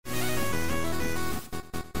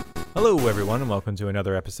Hello, everyone, and welcome to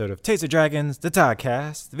another episode of Taste of Dragons, the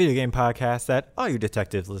Toddcast, the video game podcast that all you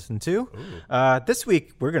detectives listen to. This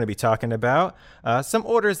week, we're going to be talking about some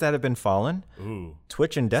orders that have been fallen,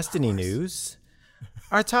 Twitch and Destiny news.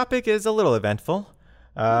 Our topic is a little eventful,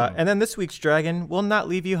 and then this week's dragon will not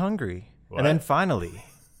leave you hungry. What? And then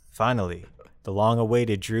finally, the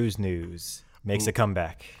long-awaited Drew's news makes a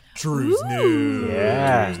comeback. Drew's news.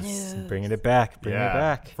 Yeah, Drew's news. bringing it back, bringing it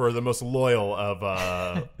back. For the most loyal of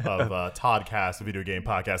Toddcast video game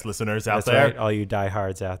podcast listeners out That's there. right, all you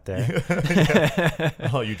diehards out there.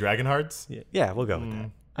 All you dragon hearts. Yeah, we'll go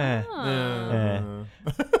with that.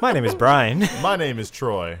 My name is Brian. My name is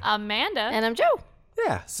Troy. Amanda. And I'm Joe.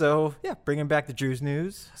 Yeah, so bringing back the Drew's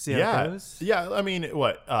news. See how it goes. Yeah, I mean,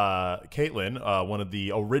 Caitlin, one of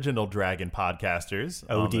the original Dragon podcasters.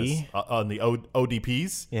 OD. On the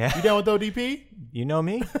ODPs. Yeah. You down with ODP? You know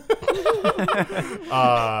me?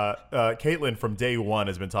 Caitlin from day one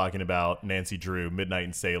has been talking about Nancy Drew, Midnight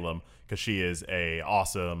in Salem, because she is a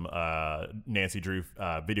awesome Nancy Drew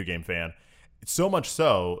video game fan. So much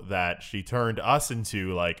so that she turned us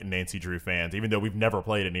into like Nancy Drew fans, even though we've never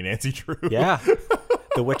played any Nancy Drew. Yeah.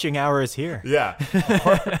 The witching hour is here. Yeah.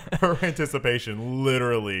 Her anticipation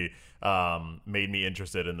literally made me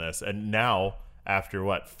interested in this. And now, after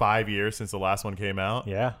 5 years since the last one came out?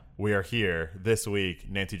 Yeah. We are here this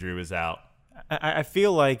week. Nancy Drew is out. I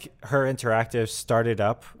feel like her interactive started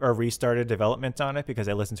up or restarted development on it because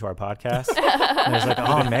I listened to our podcast. And I was like,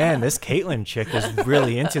 oh man, this Caitlin chick is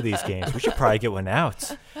really into these games. We should probably get one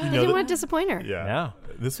out. I didn't want to disappoint her. Yeah. No.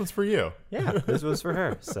 This one's for you. Yeah, this was for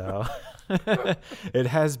her. So it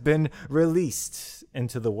has been released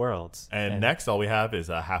into the world. And next, all we have is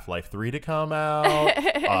Half-Life 3 to come out.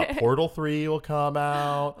 Portal 3 will come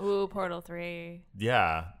out. Ooh, Portal 3.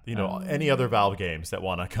 Yeah. Any other Valve games that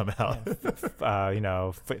want to come out.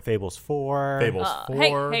 Fables 4. Fables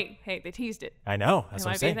 4. Hey, they teased it. I know. That's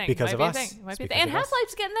what I'm saying. Because of us. It might be a thing. And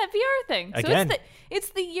Half-Life's getting that VR thing. Again. So it's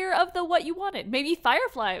the year of the what you wanted. Maybe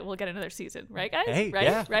Firefly will get another season. Right, guys? Hey, right?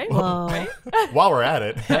 yeah. Right? Whoa. Right? While we're at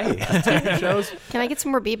it. Hey. TV shows. Can I get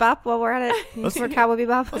some more Bebop while we're at it? Some more Cowboy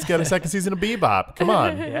Bebop? Let's get a second season of Bebop. Come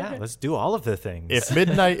on. Yeah, let's do all of the things.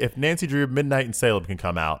 If Nancy Drew, Midnight in Salem can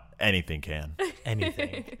come out, anything can.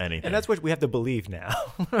 Anything. Anything. And that's what we have to believe now.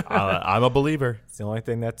 I'm a believer. It's the only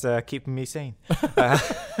thing that's keeping me sane.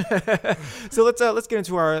 So let's get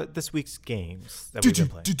into this week's games that we've been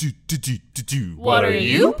playing. What are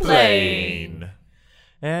you playing?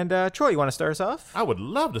 And Troy, you want to start us off? I would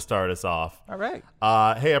love to start us off. All right.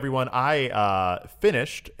 Hey, everyone. I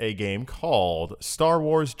finished a game called Star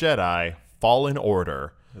Wars Jedi Fallen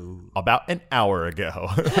Order about an hour ago.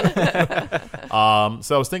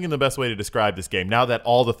 So I was thinking the best way to describe this game, now that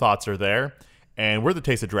all the thoughts are there, and we're the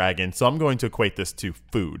Taste of Dragon, so I'm going to equate this to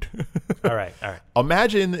food. All right.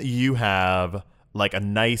 Imagine you have like a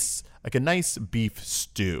nice beef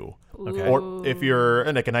stew. Okay. Or if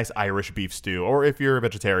you're like a nice Irish beef stew, or if you're a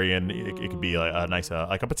vegetarian, it could be like a nice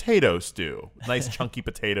like a potato stew, nice chunky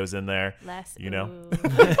potatoes in there. Less. You know.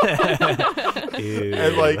 Ew.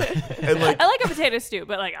 and like I like a potato stew,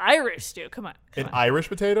 but like Irish stew. Come on. an Irish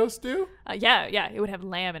potato stew. Yeah. It would have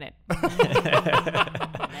lamb in it.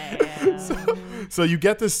 So you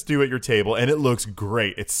get this stew at your table, and it looks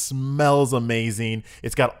great. It smells amazing.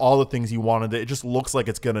 It's got all the things you wanted. It just looks like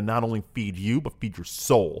it's gonna not only feed you but feed your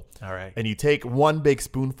soul. All right. And you take one big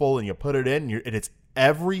spoonful and you put it in, and it's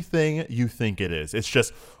everything you think it is. It's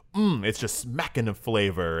just smacking of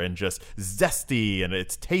flavor and just zesty, and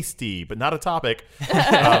it's tasty, but not a topic.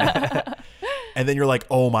 And then you're like,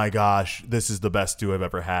 oh my gosh, this is the best stew I've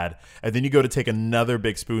ever had. And then you go to take another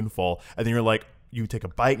big spoonful, and then you're like, you take a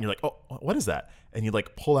bite, and you're like, oh, what is that? And you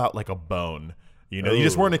like pull out like a bone. You know, you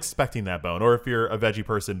just weren't expecting that bone. Or if you're a veggie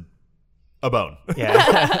person, a bone.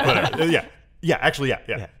 Yeah. Whatever. Yeah, actually,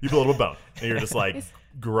 yeah. You pull a little bone, and you're just like,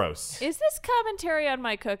 gross. Is this commentary on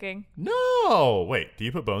my cooking? No. Wait, do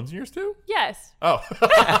you put bones in yours too? Yes. Oh.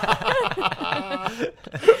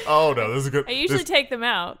 Oh, no, this is good. I usually take them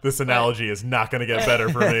out. This analogy is not going to get better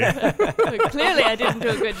for me. Clearly, I didn't do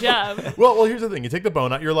a good job. Well, here's the thing. You take the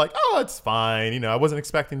bone out, you're like, oh, it's fine. I wasn't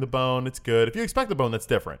expecting the bone. It's good. If you expect the bone, that's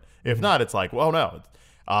different. If not, it's like, well, no.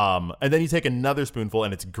 And then you take another spoonful,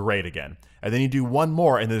 and it's great again. And then you do one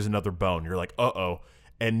more, and there's another bone. You're like, uh-oh.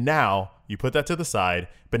 And now you put that to the side,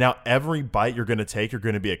 but now every bite you're going to take, you're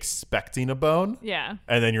going to be expecting a bone. Yeah.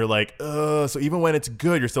 And then you're like, so even when it's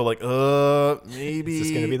good, you're still like, maybe. Is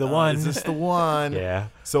this going to be the one? Is this the one? Yeah.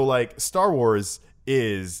 So like Star Wars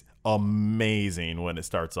is amazing when it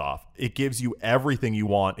starts off. It gives you everything you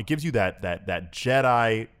want. It gives you that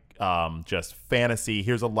Jedi just fantasy.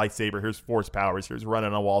 Here's a lightsaber. Here's force powers. Here's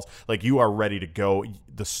running on walls. Like, you are ready to go.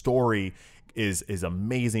 The story is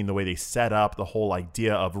amazing. The way they set up the whole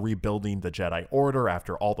idea of rebuilding the Jedi Order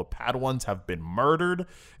after all the Padawans have been murdered,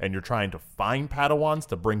 and you're trying to find Padawans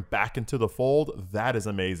to bring back into the fold. That is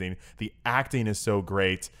amazing. The acting is so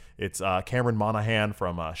great. It's Cameron Monaghan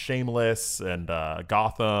from Shameless and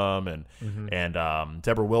Gotham, and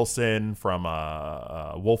Deborah Wilson from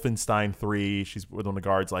Wolfenstein 3. She's one of the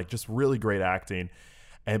guards. Like, just really great acting.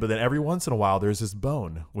 But then every once in a while, there's this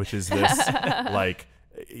bone, which is this like,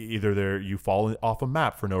 either you fall off a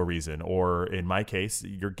map for no reason, or in my case,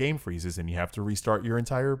 your game freezes and you have to restart your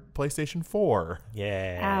entire PlayStation 4.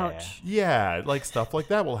 Yeah. Ouch. Yeah, like stuff like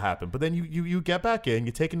that will happen. But then you get back in,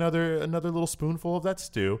 you take another little spoonful of that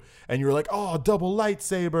stew, and you're like, oh, double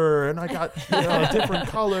lightsaber, and I got different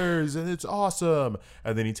colors, and it's awesome.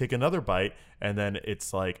 And then you take another bite, and then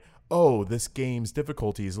it's like, oh, this game's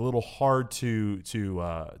difficulty is a little hard to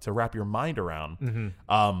wrap your mind around.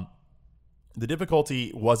 The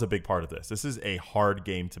difficulty was a big part of this. This is a hard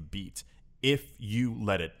game to beat if you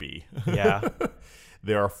let it be. Yeah.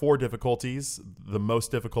 There are 4 difficulties. The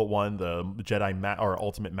most difficult one, the Jedi or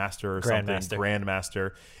Ultimate Master or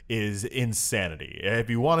Grandmaster, is insanity. If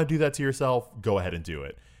you want to do that to yourself, go ahead and do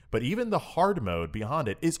it. But even the hard mode beyond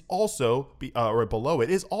it is also, or below it,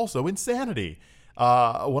 is also insanity.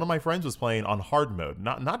 One of my friends was playing on hard mode,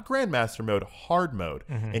 not Grandmaster mode, hard mode,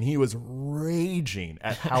 and he was raging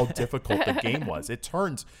at how difficult the game was. It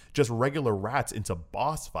turns just regular rats into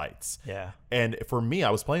boss fights. Yeah. And for me,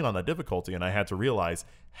 I was playing on that difficulty, and I had to realize,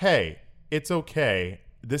 hey, it's okay.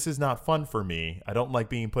 This is not fun for me. I don't like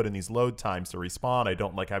being put in these load times to respawn. I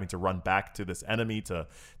don't like having to run back to this enemy to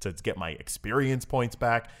get my experience points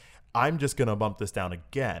back. I'm just going to bump this down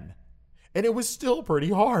again. And it was still pretty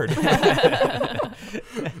hard.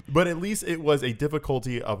 But at least it was a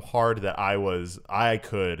difficulty of hard that I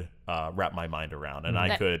could wrap my mind around, and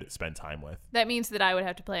I could spend time with. That means that I would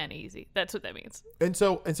have to play on easy. That's what that means. And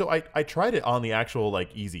so I tried it on the actual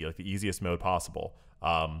easy, the easiest mode possible.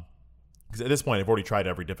 Because at this point, I've already tried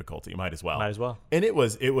every difficulty. You might as well. Might as well. And it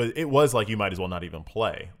was like you might as well not even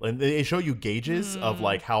play. And they show you gauges of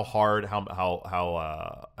like how hard,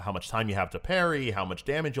 how much time you have to parry, how much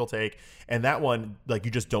damage you'll take, and that one, like,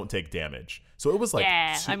 you just don't take damage. So it was like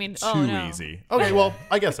too easy. Okay, well,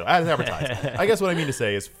 I guess so. As advertised. I guess what I mean to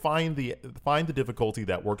say is find the difficulty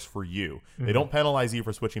that works for you. They don't penalize you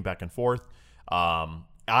for switching back and forth.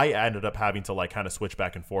 I ended up having to kind of switch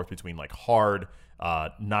back and forth between hard,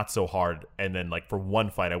 not so hard, and then for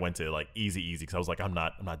one fight I went to easy because I was like, I'm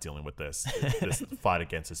not dealing with this fight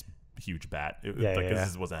against this huge bat.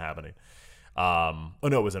 This wasn't happening.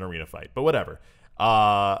 It was an arena fight, but whatever.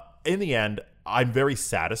 In the end, I'm very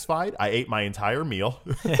satisfied. I ate my entire meal.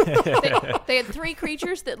 They had 3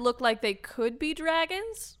 creatures that looked like they could be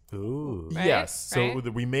dragons. Ooh. Right? Yes, Right?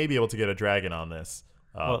 so we may be able to get a dragon on this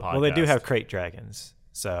podcast. Well, they do have crate dragons.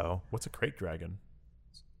 So what's a crate dragon?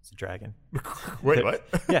 it's a dragon. Wait, what?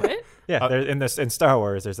 Yeah, What? yeah. In Star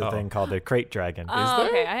Wars, there's a thing called a crate dragon. Oh, there?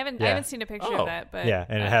 okay. I haven't Yeah. seen a picture Oh. of that, but Yeah,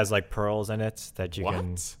 and it has pearls in it that you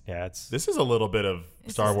can. What? Yeah, it's. This is a little bit of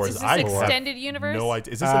Star Wars. Is this I have extended universe? no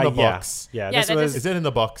idea. Is this in the books? Yeah, Yeah, this that was. does- Is it in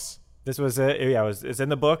the books? This was it's in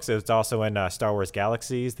the books. It was also in Star Wars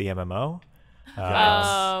Galaxies, the MMO.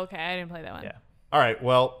 Oh, okay. I didn't play that one. Yeah. All right.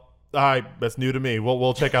 Well, that's new to me.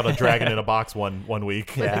 We'll check out a dragon in a box one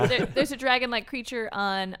week. But Yeah. there's a dragon-like creature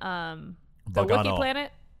on the Bogano. Wookiee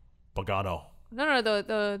planet. Bogano. No,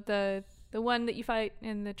 the one that you fight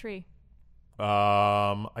in the tree.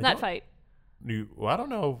 I Not fight. I don't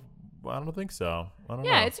know. I don't think so. I don't know.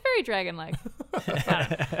 Yeah, it's very dragon-like.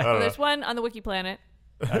 Well, there's one on the Wookiee planet.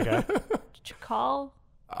 Okay. Chakal.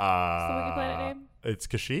 What's the Wookiee planet name? It's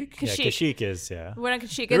Kashyyyk. Yeah, Kashyyyk. Kashyyyk is We're on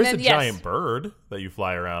Kashyyyk. There And is then, a yes. giant bird that you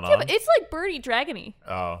fly around Yeah, on. but it's like birdie dragony.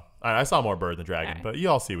 Oh, all right, I saw more bird than dragon, All right. but you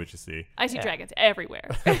all see what you see. I see dragons everywhere.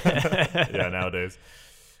 Yeah, nowadays.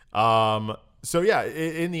 So yeah,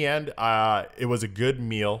 in the end, it was a good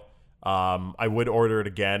meal. I would order it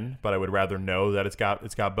again, but I would rather know that it's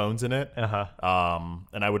got bones in it.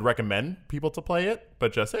 And I would recommend people to play it,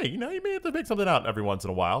 but just hey, you may have to pick something out every once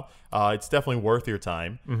in a while. It's definitely worth your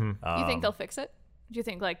time. You think they'll fix it? Do you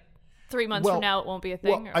think 3 months from now it won't be a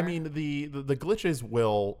thing? Well, I mean, the glitches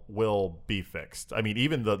will be fixed. I mean,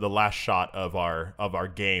 even the last shot of our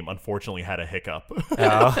game unfortunately had a hiccup,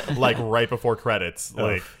 right before credits.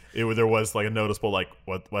 There was a noticeable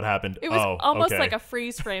what happened. it was almost okay. like a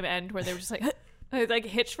freeze frame end where they were just like, It like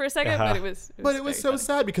hitched for a second, but it was so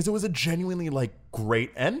sad because it was a genuinely like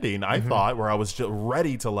great ending. I thought where I was just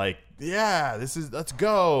ready to like, let's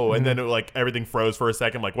go, and then it, like everything froze for a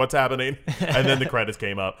second, like what's happening, and then the credits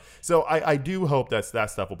came up. So I do hope that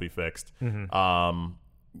stuff will be fixed.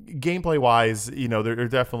 Gameplay wise, there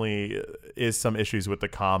definitely is some issues with the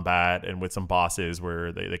combat and with some bosses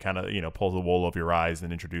where they kind of pull the wool over your eyes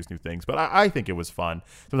and introduce new things, but I think it was fun.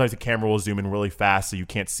 Sometimes the camera will zoom in really fast so you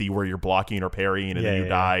can't see where you're blocking or parrying, and then you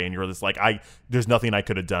die and you're just like, there's nothing I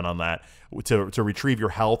could have done on that. To retrieve your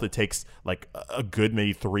health, it takes like a good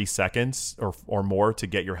maybe 3 seconds or more to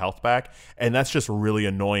get your health back, and that's just really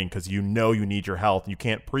annoying because you need your health. You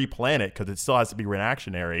can't pre-plan it because it still has to be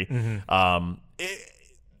reactionary.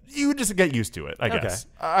 You just get used to it, I guess.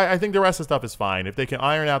 I think the rest of the stuff is fine. If they can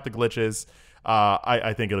iron out the glitches,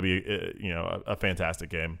 I think it'll be a fantastic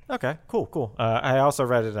game. Okay, cool. I also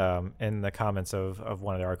read it in the comments of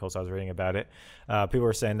one of the articles I was reading about it. People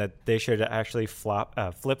were saying that they should actually flip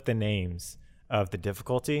the names of the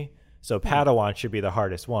difficulty. So Padawan should be the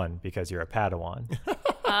hardest one because you're a Padawan.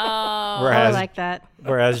 I like that.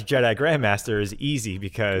 Whereas Jedi Grandmaster is easy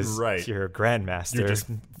because you're a Grandmaster. You're just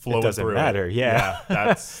flowing it doesn't through matter. It. Yeah.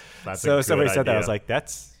 That's so a good somebody said that. I idea. was like,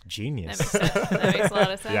 that's genius. That makes a lot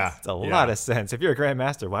of sense. Yeah. It's a lot of sense. If you're a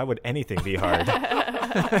Grandmaster, why would anything be hard?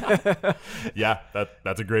 Yeah,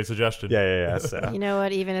 that's a great suggestion. Yeah. So. You know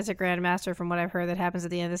what? Even as a Grandmaster, from what I've heard that happens at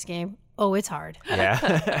the end of this game, it's hard. Yeah.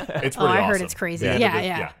 It's pretty I awesome. heard it's crazy.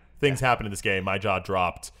 Yeah. Things happen in this game. My jaw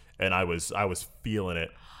dropped, and I was feeling it.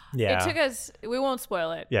 Yeah. It took us, we won't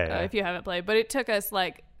spoil it if you haven't played, but it took us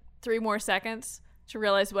like 3 more seconds to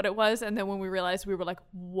realize what it was, and then when we realized, we were like,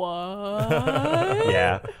 what?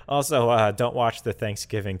 Yeah. Also, don't watch the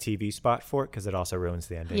Thanksgiving TV spot for it because it also ruins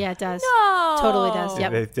the ending. Yeah, it does. No. Totally does.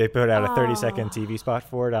 Yep. They put out a 30-second TV spot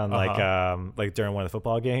for it on like during one of the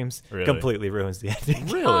football games. Really? Completely ruins the ending.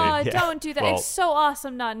 Really? Oh, don't do that. Well, it's so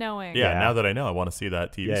awesome not knowing. Yeah, now that I know, I want to see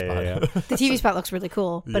that TV spot. Yeah. The TV spot looks really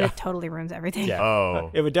cool, but it totally ruins everything. Yeah. Oh,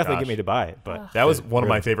 It would definitely gosh. get me to buy it, but That was one of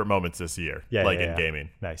my favorite moments this year, in gaming.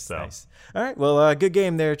 Nice. So, All right. Well, good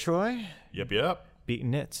game there, Troy. Yep.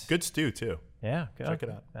 Beating it. Good stew, too. Yeah. Good. Check it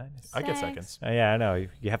out. Nice. I get seconds. Yeah, I know.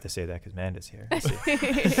 You have to say that because Amanda's here.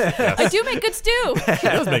 I do make good stew. It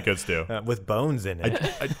does make good stew. With bones in it. Joe,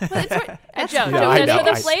 I that's know. where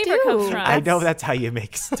the I flavor do. comes from. I know that's how you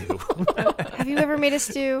make stew. Have you ever made a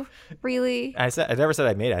stew? Really? I never said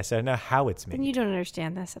I made it. I said I know how it's Then made. you don't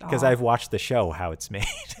understand this at all. Because I've watched the show How It's Made.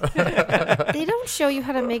 They don't show you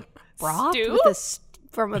how to make broth Stew? with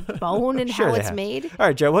from a bone and Sure how they it's have. made. All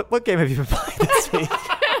right, Joe, what game have you been playing this week?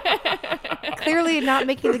 Clearly not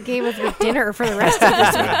making the game of your dinner for the rest of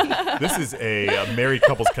this week. This is a married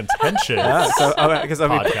couples contention Because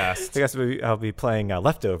podcast. I guess I'll be playing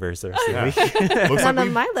Leftovers the rest of the week. Looks None like,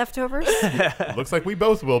 of my leftovers. looks like we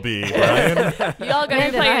both will be, Brian. Y'all gonna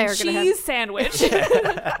Amanda be and I playing are gonna have- cheese sandwich.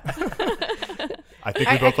 I think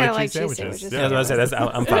I we both kinda like like cheese cheese sandwiches. sandwiches. Yeah, I was about to say,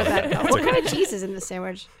 I'm fine with that. What kind of cheese is in the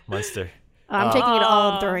sandwich? Munster. I'm taking it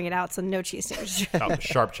all and throwing it out, so no cheese sandwich.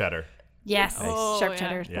 Sharp cheddar. Yes, Oh, sharp yeah.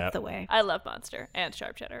 cheddar. Yep. That's the way. I love Monster and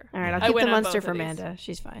sharp cheddar. All right, I'll I keep win the on Munster both for of these. Amanda.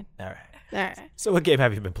 She's fine. All right. All right. So what game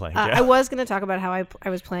have you been playing, Joe? I was going to talk about how I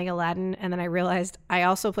was playing Aladdin, and then I realized I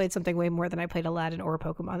also played something way more than I played Aladdin or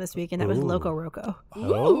Pokemon this week, and that was Loco Roco.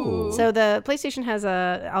 Oh. So the PlayStation has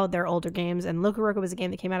all their older games, and Loco Roco was a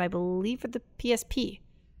game that came out, I believe, for the PSP.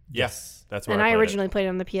 Yes, that's where And I I played originally played it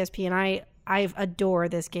on the PSP, and I adore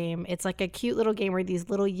this game. It's like a cute little game where these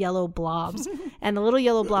little yellow blobs, and the little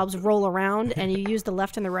yellow blobs roll around, and you use the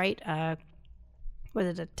left and the right. Was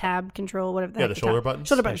it a tab control? Whatever. the shoulder buttons.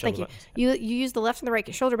 Shoulder buttons. Yeah, Thank shoulder you. You use the left and the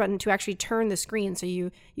right shoulder button to actually turn the screen. So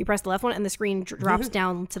you press the left one, and the screen drops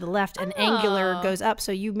down to the left, and angular goes up.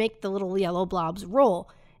 So you make the little yellow blobs roll.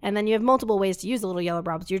 And then you have multiple ways to use the little yellow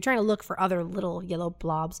blobs. You're trying to look for other little yellow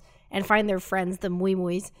blobs and find their friends, the Mui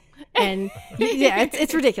Muis. And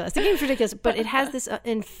it's ridiculous. The game's ridiculous, but it has this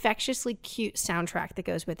infectiously cute soundtrack that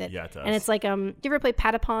goes with it. Yeah, it does. And it's like, you ever play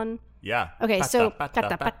Patapon? Yeah. Okay, so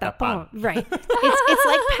Patapon. right. It's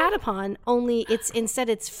like Patapon, only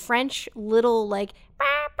it's French little like.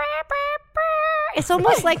 It's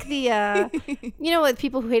almost like the you know what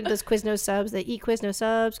people who hated those Quiznos subs, they eat Quiznos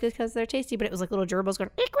subs because they're tasty, but it was like little gerbils going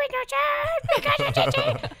eat Quiznos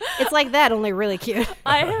subs. It's like that, only really cute.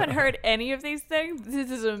 I haven't heard any of these things. This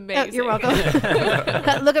is amazing. Oh, you're welcome.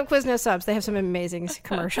 Look up Quiznos subs. They have some amazing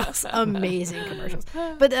commercials. Amazing commercials.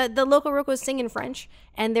 But the Loco Roco sing in French,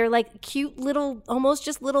 and they're like cute little, almost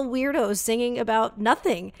just little weirdos singing about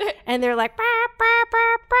nothing. And they're like, bah, bah,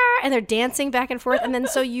 bah, bah, and they're dancing back and forth. And then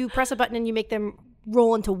so you press a button and you make them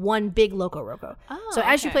roll into one big Loco Roco. Oh, so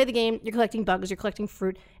as you play the game, you're collecting bugs, you're collecting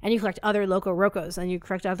fruit, and you collect other Loco Rocos, and you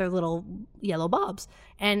collect other little yellow blobs.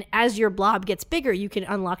 And as your blob gets bigger, you can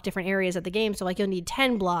unlock different areas of the game. So like you'll need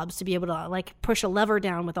 10 blobs to be able to like push a lever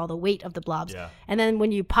down with all the weight of the blobs. Yeah. And then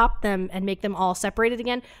when you pop them and make them all separated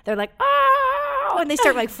again, they're like, oh, and they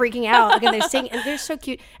start like freaking out. Like, and they're singing, and they're so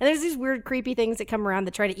cute. And there's these weird, creepy things that come around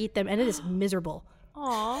that try to eat them, and it is miserable.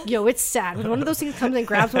 Aww. Yo, it's sad. When one of those things comes and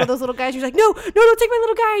grabs one of those little guys, you're like, no, don't take my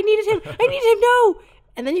little guy. I needed him, no.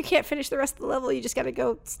 And then you can't finish the rest of the level. You just got to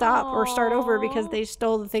go stop or start over because they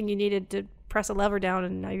stole the thing you needed to press a lever down,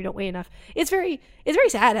 and now you don't weigh enough. It's very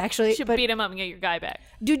sad, actually. You should beat him up and get your guy back.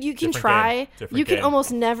 Dude, you can Different try. game. Different You can game.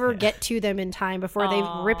 almost never get to them in time before they've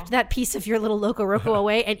ripped that piece of your little Loco Roco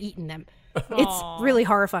away and eaten them. It's really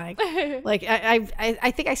horrifying. Like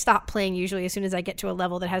I think I stop playing usually as soon as I get to a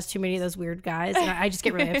level that has too many of those weird guys, and I just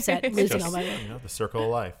get really upset losing Just, all my. the circle of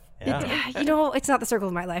life. Yeah. It's not the circle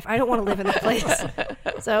of my life. I don't want to live in that place.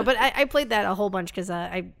 So, but I played that a whole bunch because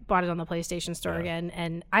I bought it on the PlayStation Store again,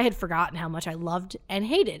 and I had forgotten how much I loved and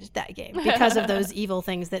hated that game because of those evil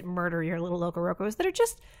things that murder your little Loco Rocos that are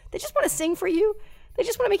they just want to sing for you. They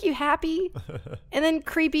just want to make you happy. And then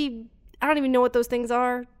creepy, I don't even know what those things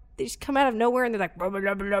are. They just come out of nowhere and they're like, they're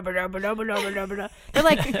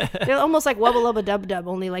almost like wubba lubba dub dub,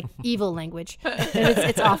 only like evil language. And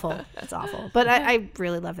it's awful. It's awful. But I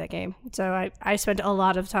really love that game. So I spent a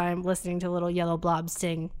lot of time listening to little yellow blobs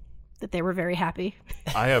sing that they were very happy.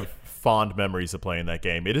 I have fond memories of playing that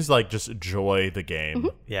game. It is like just joy the game.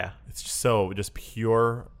 Yeah. It's just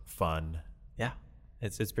pure fun. Yeah.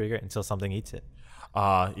 It's pretty great until something eats it.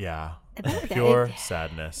 Yeah. Pure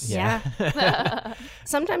sadness. Yeah.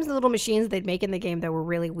 Sometimes the little machines they'd make in the game that were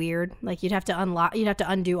really weird. Like you'd have to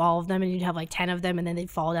undo all of them, and you'd have like 10 of them, and then they'd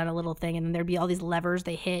fall down a little thing, and then there'd be all these levers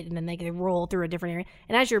they hit, and then they roll through a different area.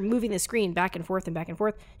 And as you're moving the screen back and forth, you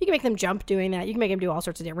can make them jump doing that. You can make them do all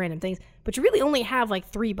sorts of random things, but you really only have like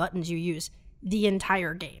 3 buttons you use the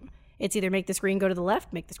entire game. It's either make the screen go to the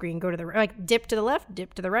left, make the screen go to the right, like dip to the left,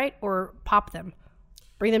 dip to the right, or pop them.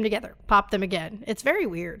 Bring them together, pop them again. It's very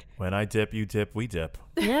weird. When I dip, you dip, we dip.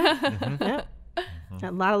 Yeah. Yeah.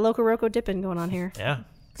 A lot of Loco Roco dipping going on here. Yeah.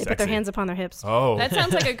 They put their hands upon their hips. Oh. That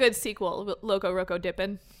sounds like a good sequel, Loco Roco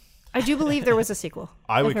Dippin'. I do believe there was a sequel.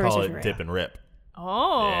 I would If call memory serves it me right. dip and rip.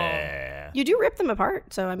 Oh. Yeah. You do rip them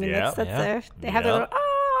apart. So, I mean, Yeah. that's they have their Yeah. little,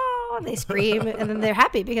 oh, and they scream, and then they're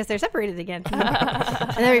happy because they're separated again.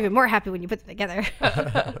 And they're even more happy when you put them together.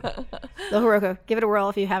 Loco Roco, give it a whirl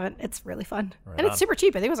if you haven't. It's really fun. Right and on. it's super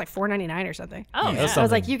cheap. I think it was like $4.99 or something. Oh, yeah. So I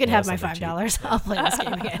was like, you can have my something $5. I'll play this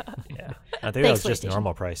game again. Yeah. I think that was Thanks, just PlayStation.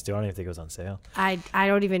 normal price too. I don't even think it was on sale. I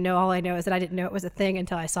don't even know. All I know is that I didn't know it was a thing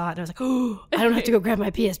until I saw it. And I was like, oh, I don't have to go grab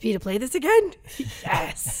my PSP to play this again.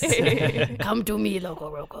 Yes. Come to me, Loco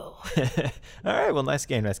Roco. All right. Well, nice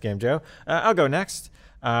game, Joe. I'll go next.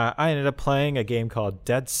 I ended up playing a game called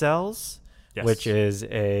Dead Cells, Yes. which is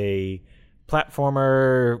a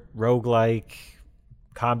platformer roguelike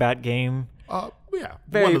combat game. Yeah.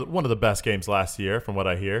 Very- One of the best games last year, from what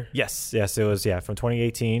I hear. Yes, it was from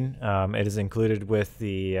 2018. It is included with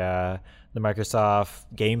the Microsoft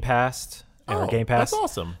Game Pass. Oh, Game Pass. that's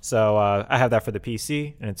awesome. So I have that for the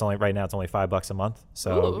PC, and it's only $5 a month.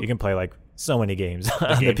 So Ooh. you can play like so many games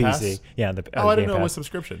on the Game PC. Pass? Yeah, on the Oh, I Game didn't know it Pass. was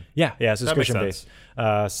subscription. Yeah, makes subscription based.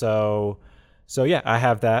 So yeah, I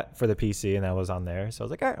have that for the PC, and that was on there. So I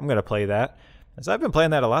was like, all right, I'm gonna play that. And so I've been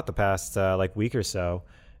playing that a lot the past week or so,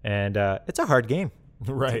 and it's a hard game.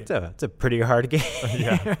 Right. It's a pretty hard game.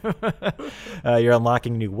 Yeah. You're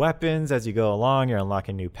unlocking new weapons as you go along. You're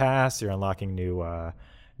unlocking new paths. You're unlocking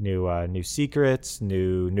new secrets,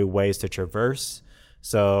 new ways to traverse.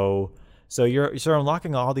 So you're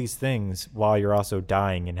unlocking all these things while you're also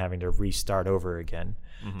dying and having to restart over again.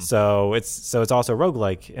 Mm-hmm. So it's also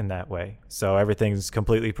roguelike in that way. So everything's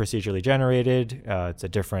completely procedurally generated. It's a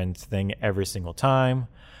different thing every single time.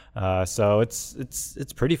 So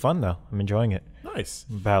it's pretty fun though. I'm enjoying it. Nice.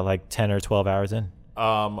 About like 10 or 12 hours in.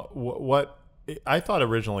 What I thought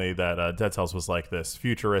originally that Dead Cells was like this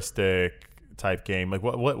futuristic type game. Like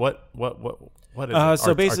what is it?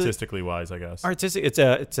 So basically, artistically wise, I guess. Artistic.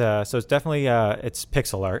 So it's definitely it's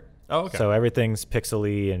pixel art. Oh, okay. So everything's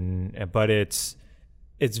pixely but it's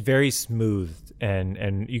very smooth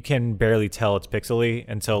and you can barely tell it's pixely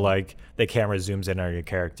until like the camera zooms in on your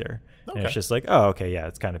character. Okay. And it's just like, oh, okay, yeah,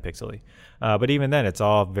 it's kind of pixely. But even then, it's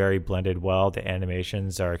all very blended well. The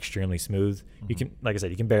animations are extremely smooth. Mm-hmm. You can, like I said,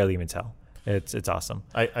 you can barely even tell. It's awesome.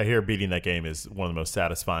 I hear beating that game is one of the most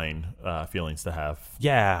satisfying feelings to have.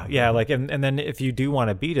 Yeah. Like, and then if you do want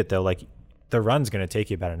to beat it though, like the run's going to take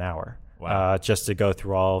you about an hour. just to go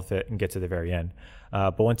through all of it and get to the very end.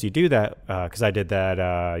 But once you do that, because I did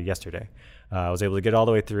that yesterday, I was able to get all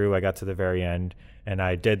the way through. I got to the very end, and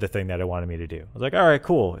I did the thing that it wanted me to do. I was like, all right,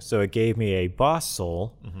 cool. So it gave me a boss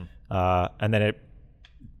soul, and then it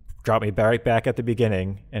dropped me right back at the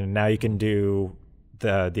beginning, and now you can do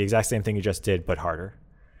the exact same thing you just did, but harder.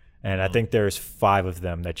 And I think there's 5 of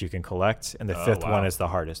them that you can collect, and the 5th one is the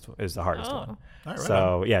hardest one. Right,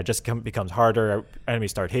 so yeah, it just becomes harder.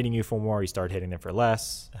 Enemies start hitting you for more. You start hitting them for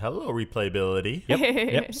less. Hello, replayability.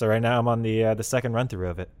 Yep. So right now I'm on the second run through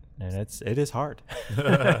of it, and it is hard.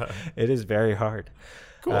 It is very hard.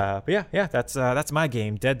 Cool. But yeah, that's my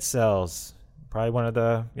game, Dead Cells. Probably one of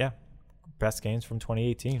the best games from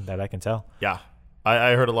 2018 that I can tell. Yeah.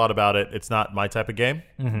 I heard a lot about it. It's not my type of game,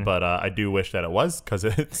 but I do wish that it was, because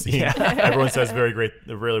it seems everyone says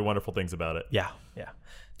really wonderful things about it. Yeah.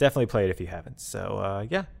 Definitely play it if you haven't. So,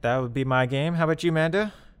 that would be my game. How about you,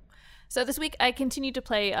 Amanda? So this week I continued to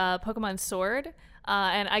play Pokemon Sword,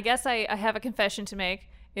 and I guess I have a confession to make.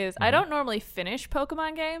 I don't normally finish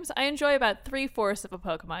Pokemon games. I enjoy about 3/4 of a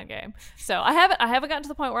Pokemon game. So I haven't gotten to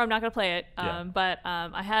the point where I'm not going to play it, but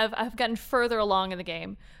I've gotten further along in the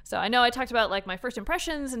game. So I know I talked about like my first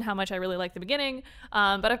impressions and how much I really liked the beginning,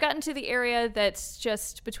 but I've gotten to the area that's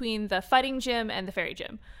just between the fighting gym and the fairy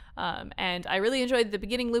gym. And I really enjoyed the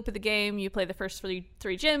beginning loop of the game. You play the first three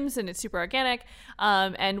gyms, and it's super organic.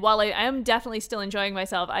 And while I am definitely still enjoying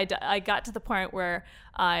myself, I got to the point where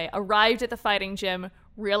I arrived at the fighting gym,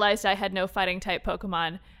 realized I had no fighting type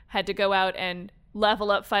Pokemon, had to go out and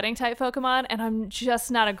level up fighting type Pokemon, and I'm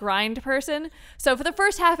just not a grind person. So for the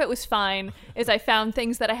first half it was fine, as I found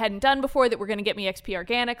things that I hadn't done before that were going to get me XP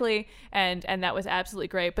organically, and that was absolutely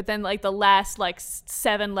great. But then like the last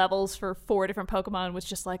 7 levels for 4 different Pokemon was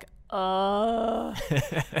just like I'm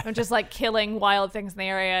just like killing wild things in the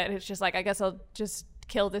area, and it's just like I guess I'll just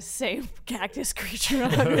kill this same cactus creature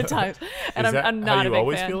 100 times. And I'm not a big fan. How you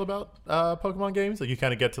always feel about Pokemon games? Like you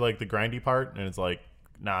kind of get to like the grindy part, and it's like,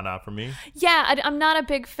 nah, not for me. Yeah, I'm not a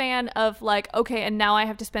big fan of like, okay, and now I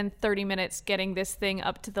have to spend 30 minutes getting this thing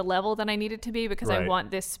up to the level that I need it to be because I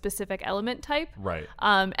want this specific element type. Right.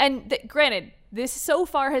 And granted, this so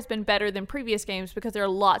far has been better than previous games because there are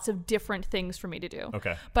lots of different things for me to do.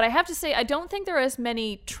 Okay. But I have to say, I don't think there are as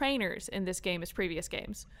many trainers in this game as previous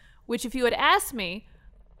games, which if you had asked me,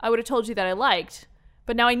 I would have told you that I liked,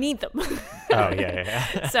 but now I need them. Oh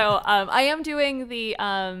yeah. So I am doing the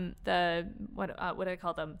what do I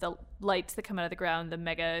call them? The lights that come out of the ground, the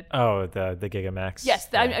mega. Oh, the Gigamax. Yes,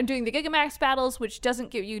 I'm doing the Gigamax battles, which doesn't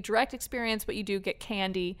give you direct experience, but you do get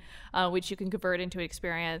candy, which you can convert into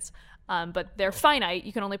experience. But they're finite.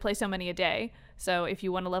 You can only play so many a day. So if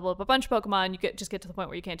you want to level up a bunch of Pokemon, you just get to the point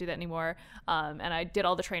where you can't do that anymore. And I did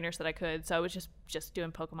all the trainers that I could, so I was just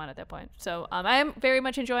doing Pokemon at that point. So I am very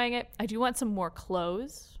much enjoying it. I do want some more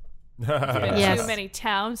clothes. There's been too many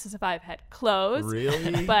towns since I've had clothes.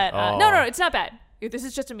 Really? But no, it's not bad. This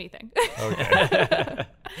is just a me thing. Okay.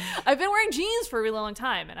 I've been wearing jeans for a really long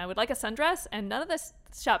time, and I would like a sundress, and none of the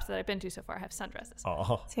shops that I've been to so far have sundresses.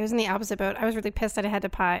 Oh. See, I was in the opposite boat. I was really pissed that I had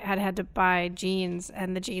to buy jeans,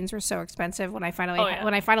 and the jeans were so expensive when I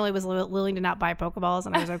finally was willing to not buy Pokeballs,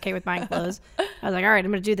 and I was okay with buying clothes. I was like, all right,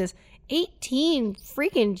 I'm going to do this. 18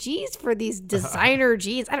 freaking G's for these designer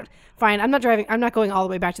jeans. Fine, I'm not going all the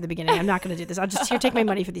way back to the beginning. I'm not going to do this. I'll just take my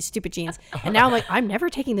money for these stupid jeans. And now I'm like, I'm never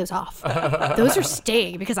taking those off. Those are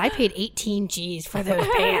staying because I paid 18 G's for those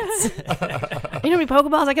pants. You know how many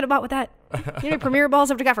Pokeballs I could have bought with that? You know how many Premier Balls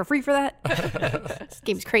I would have got for free for that? This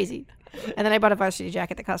game's crazy. And then I bought a varsity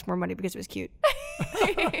jacket that cost more money because it was cute.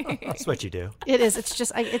 That's what you do. It is. It's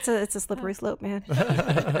just, it's a slippery slope, man.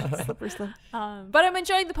 Slippery slope. But I'm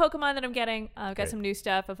enjoying the Pokemon that I'm getting. I've got some new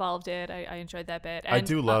stuff. Evolved it. I enjoyed that bit. And, I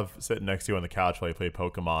do love sitting next to you on the couch while you play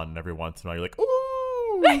Pokemon, and every once in a while you're like,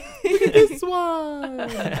 ooh, look at this one.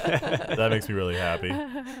 That makes me really happy.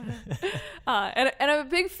 And I'm a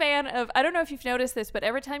big fan of, I don't know if you've noticed this, but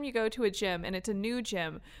every time you go to a gym and it's a new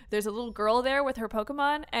gym, there's a little girl there with her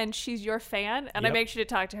Pokemon, and she's your fan, and I make sure to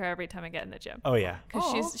talk to her every time I get in the gym. Oh yeah,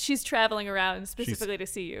 because she's traveling around specifically to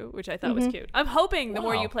see you, which I thought was cute. I'm hoping the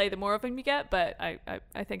more you play, the more of them you get, but I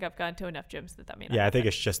think I've gone to enough gyms that may not. Yeah, I think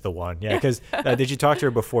it's just the one. Yeah, because did you talk to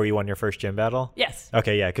her before you won your first gym battle? Yes.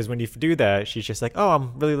 Okay, yeah, because when you do that, she's just like, oh,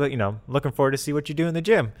 I'm really looking forward to see what you do in the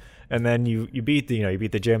gym. And then you beat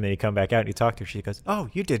the gym, then you come back out and you talk to her. She goes, oh,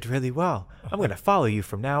 you did really well. I'm going to follow you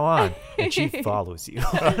from now on. And she follows you.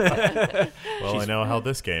 Well, I know how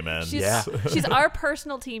this game ends. She's our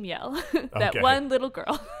personal Team Yell. That one little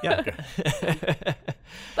girl. Yeah.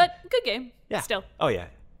 But good game. Yeah. Still. Oh, yeah.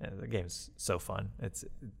 The game's so fun.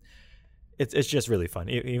 it's just really fun.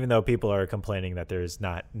 Even though people are complaining that there's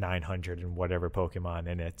not 900 and whatever Pokemon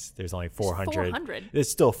in it, there's only 400. 400. There's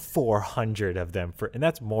still 400 of them and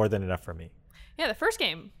that's more than enough for me. Yeah, the first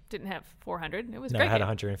game didn't have 400. It was No, great. I had game.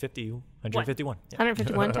 151. Yeah.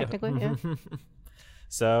 151 technically. Yeah.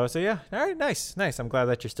 So yeah. All right, nice. I'm glad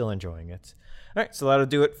that you're still enjoying it. All right, so that'll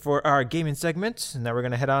do it for our gaming segment. And now we're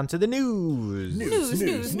gonna head on to the news. News.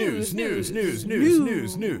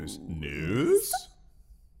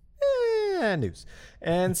 Yeah, news.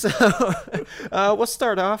 And so we'll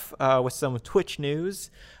start off with some Twitch news.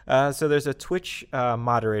 So there's a Twitch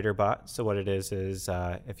moderator bot. So what it is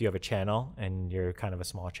if you have a channel and you're kind of a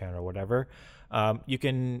small channel or whatever, you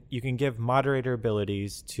can give moderator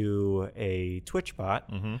abilities to a Twitch bot,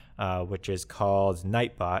 which is called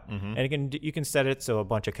Nightbot, and you can set it so a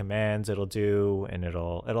bunch of commands it'll do, and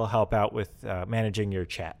it'll help out with managing your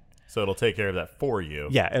chat. So it'll take care of that for you.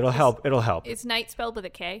 Yeah, it'll help. Is night spelled with a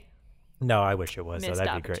K? No, I wish it was. Missed So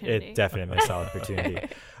that'd be great. opportunity. It definitely missed opportunity.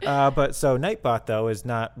 But so Nightbot though is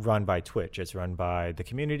not run by Twitch. It's run by the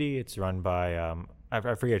community. It's run by I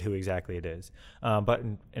forget who exactly it is. But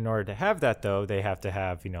in order to have that though, they have to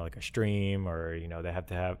have like a stream, or they have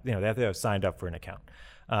to have signed up for an account.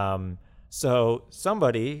 So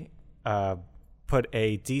somebody put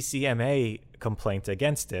a DCMA complaint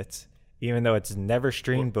against it, even though it's never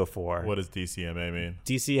streamed before. What does DCMA mean?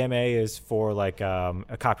 DCMA is for like a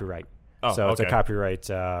copyright. Oh, so it's a okay. copyright,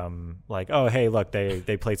 like, oh, hey, look,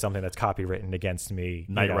 they played something that's copywritten again me.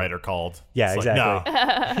 Night Rider called. Yeah, It's exactly.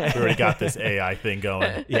 Like, no, we already got this AI thing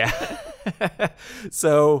going. Yeah.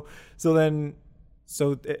 so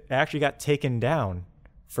it actually got taken down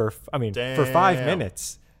for 5 Damn.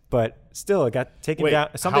 minutes, but still it got taken Wait, down.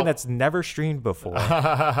 Something how- that's never streamed before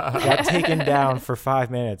got taken down for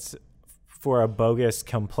 5 minutes for a bogus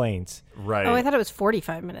complaint. Right. Oh, I thought it was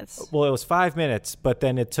 45 minutes. Well, it was 5 minutes, but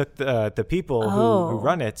then it took the people who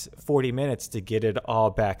run it 40 minutes to get it all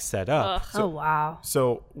back set up. Oh, wow.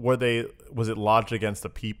 So was it lodged against the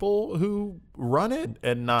people who run it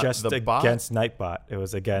and not Just the bot? against Nightbot. It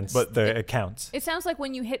was against the accounts. It sounds like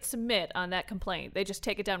when you hit submit on that complaint, they just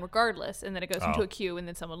take it down regardless, and then it goes into Oh. a queue, and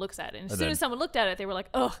then someone looks at it. And as And soon then- as someone looked at it, they were like,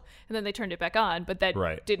 ugh, and then they turned it back on, but that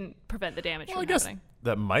Right. didn't prevent the damage Well, I from guess happening.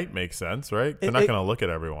 that might make sense, right? They're not it- going to look at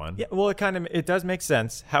everyone. Yeah, well, it does make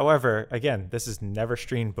sense. However, again, this is never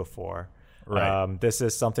streamed before. Right. This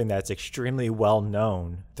is something that's extremely well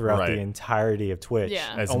known throughout Right. the entirety of Twitch.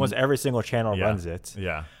 Yeah. As Almost in- every single channel Yeah. runs it.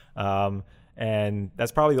 Yeah. And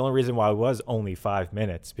that's probably the only reason why it was only 5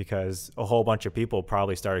 minutes, because a whole bunch of people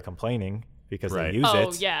probably started complaining because Right. they use Oh,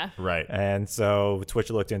 it. yeah. Right. And so Twitch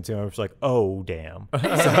looked into it and was like, oh, damn. But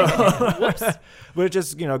it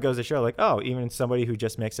just, goes to show, like, oh, even somebody who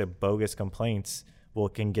just makes a bogus complaint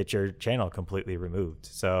can get your channel completely removed.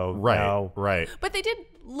 So Right. now, Right. But they did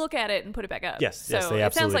look at it and put it back up. Yes, so yes, they it sounds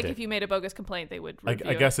absolutely like did. if you made a bogus complaint, they would I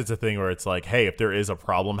review guess it's a thing where it's like, hey, if there is a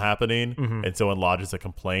problem happening and someone lodges a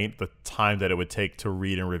complaint, the time that it would take to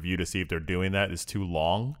read and review to see if they're doing that is too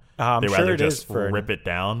long. I'm They sure rather it is just for- rip it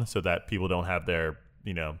down so that people don't have their,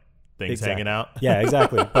 things Exactly. hanging out. Yeah,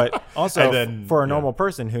 exactly. But also And then- for a yeah. normal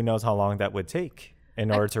person, who knows how long that would take in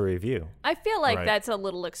order to review. I feel like Right. that's a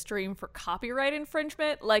little extreme for copyright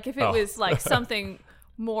infringement. Like if it Oh. was like something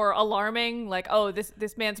more alarming, like, oh,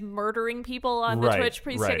 this man's murdering people on the Right, Twitch,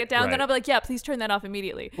 please right, take it down, then right. I'll be like, yeah, please turn that off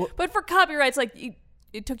immediately. But for copyrights, like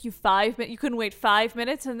it took you 5 minutes, you couldn't wait 5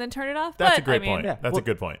 minutes and then turn it off. That's But, a great I mean, point. That's a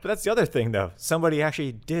good point. But that's the other thing, though. Somebody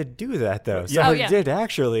actually did do that, though. Yeah. Somebody Oh, yeah. did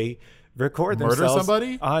actually record Murder themselves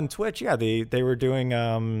somebody? on Twitch. Yeah, they were doing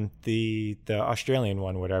the Australian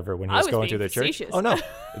one, whatever, when he I was was going being to the church. facetious. Oh no,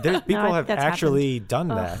 there's people have that's actually done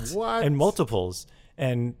that What? in multiples.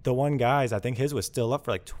 And the one guy's, I think his was still up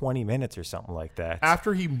for like 20 minutes or something like that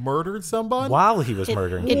After he murdered someone? while he was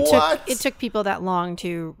murdering. What? It took people that long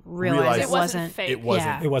to realize Realize it it wasn't wasn't fake. It wasn't.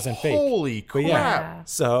 Yeah. It wasn't fake. Holy But crap. yeah,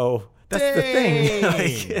 so that's the thing.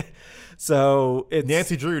 Dang. Like, so it's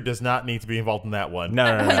Nancy Drew does not need to be involved in that one.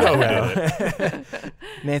 No. know who did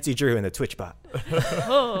Nancy Drew and the Twitch bot.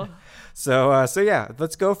 Oh. So yeah,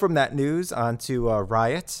 let's go from that news on to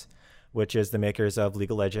Riot, which is the makers of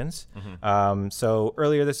League of Legends. So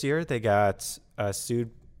earlier this year, they got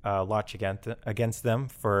sued, launched against them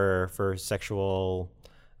for sexual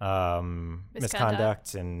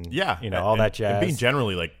misconduct and Yeah. all and- that jazz. And being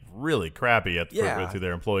generally like really crappy Yeah. to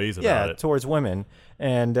their employees about it. towards women,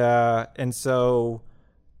 and so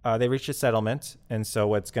they reached a settlement. And so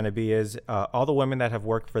what's going to be is all the women that have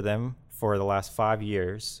worked for them for the last 5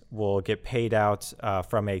 years will get paid out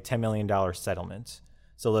from a $10 million settlement.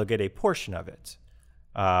 So they'll get a portion of it.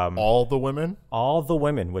 All the women? All the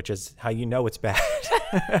women, which is how you know it's bad.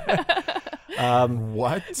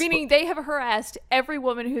 What? Meaning they have harassed every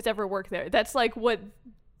woman who's ever worked there. That's like what.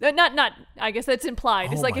 Not. I guess that's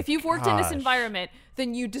implied. It's Oh like my if you've worked in this gosh. environment,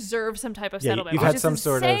 then you deserve some type of Yeah, settlement. you've which had is some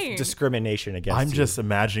sort of insane. discrimination against I'm you. just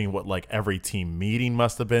imagining what like every team meeting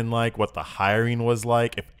must have been like, what the hiring was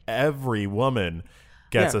like. If every woman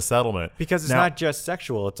gets Yeah. a settlement, Because it's Now- not just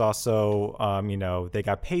sexual; it's also, they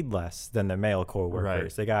got paid less than the male coworkers.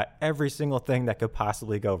 Right. They got every single thing that could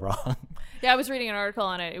possibly go wrong. Yeah, I was reading an article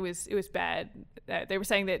on it. It was bad. They were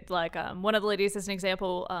saying that like one of the ladies, as an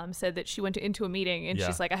example, said that she went into a meeting and Yeah.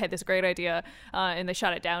 she's like, I had this great idea, and they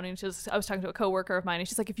shot it down. And I was talking to a coworker of mine, and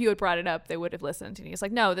she's like, if you had brought it up, they would have listened. And he's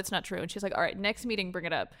like, no, that's not true. And she's like, all right, next meeting, bring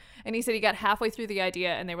it up. And he said he got halfway through the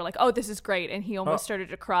idea, and they were like, oh, this is great. And he almost started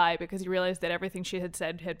to cry because he realized that everything she had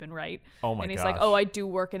said had been right. Oh my And he's gosh. like, oh, I do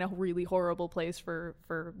work in a really horrible place for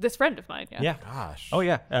this friend of mine. Yeah. Yeah. gosh. Oh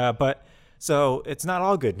yeah. But so it's not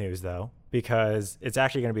all good news though, because it's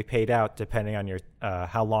actually going to be paid out depending on your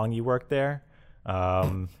how long you work there. The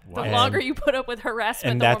and- longer you put up with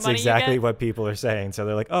harassment, and the more that's money exactly you get. what people are saying. So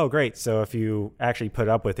they're like, oh great. So if you actually put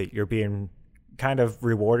up with it, you're being kind of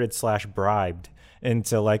rewarded / bribed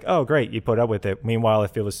into like, oh great, you put up with it. Meanwhile,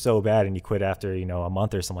 if it was so bad and you quit after a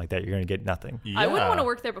month or something like that, you're going to get nothing. I wouldn't Yeah. want to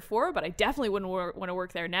work there before, but I definitely wouldn't want to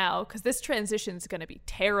work there now because this transition is going to be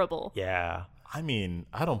terrible. Yeah. I mean,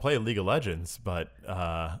 I don't play League of Legends, but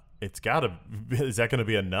it's gotta. Is that going to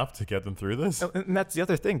be enough to get them through this? And that's the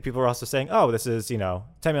other thing. People are also saying, oh, this is, $10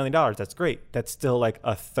 million. That's great. That's still like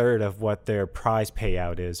a third of what their prize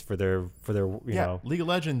payout is for their League of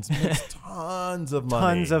Legends makes tons of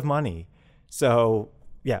money. tons of money. So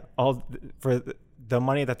yeah, for the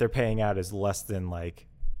money that they're paying out is less than like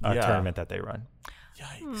a Yeah. tournament that they run.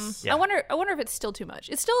 Yikes. Yeah. I wonder if it's still too much.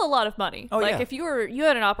 It's still a lot of money. Oh, like yeah. if you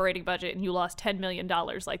had an operating budget and you lost $10 million,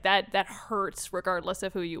 like that hurts regardless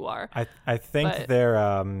of who you are. I think But-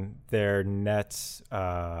 their net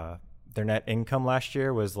income last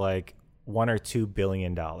year was like $1 or $2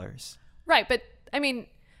 billion. Right, but I mean,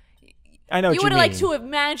 I know you what would you like mean. to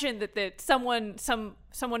imagine that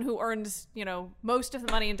someone who earns most of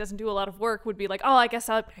the money and doesn't do a lot of work would be like, oh, I guess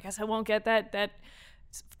I won't get that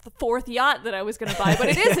fourth yacht that I was going to buy, but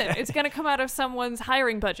it isn't. It's going to come out of someone's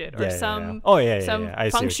hiring budget or Yeah, yeah, some yeah. Oh, yeah, yeah, some yeah. I see what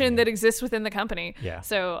you function mean. that exists within the company. Yeah.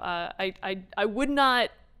 So I would not.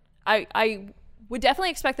 I would definitely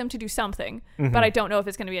expect them to do something, Mm-hmm. but I don't know if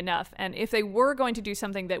it's going to be enough. And if they were going to do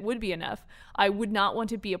something that would be enough, I would not want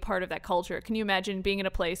to be a part of that culture. Can you imagine being in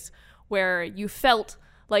a place where you felt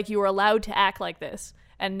like you were allowed to act like this,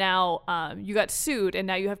 and now you got sued, and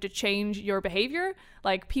now you have to change your behavior?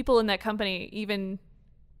 Like people in that company, even,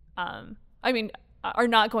 are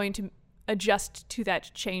not going to adjust to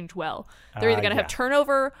that change well. They're either going to yeah. have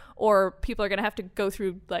turnover, or people are going to have to go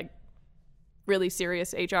through like really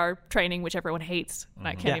serious HR training, which everyone hates. And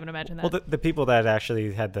I can't even imagine that. Well, the people that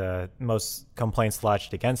actually had the most complaints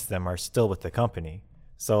lodged against them are still with the company.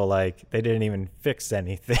 So like they didn't even fix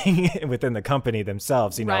anything within the company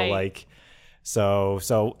themselves, Right. So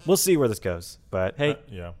we'll see where this goes. But hey,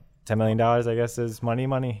 Yeah. $10 million, I guess, is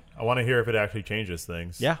money. I want to hear if it actually changes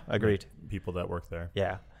things. Yeah, agreed. People that work there.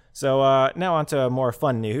 Yeah. So now on to more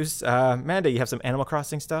fun news. Amanda, you have some Animal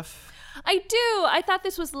Crossing stuff? I do. I thought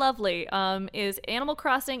this was lovely. Is Animal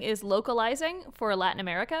Crossing is localizing for Latin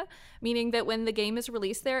America, meaning that when the game is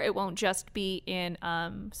released there, it won't just be in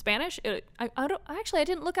Spanish. I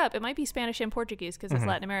didn't look up. It might be Spanish and Portuguese because it's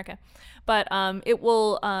Latin America, but it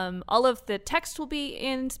will. All of the text will be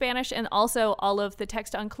in Spanish, and also all of the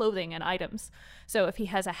text on clothing and items. So if he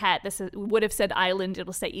has a hat, would have said island,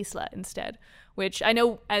 it'll say isla instead. Which I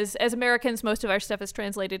know as Americans, most of our stuff is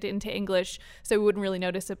translated into English, so we wouldn't really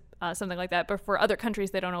notice something like that. But for other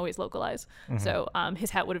countries, they don't always localize. So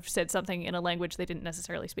his hat would have said something in a language they didn't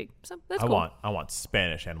necessarily speak. So that's cool. I want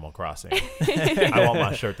Spanish Animal Crossing. I want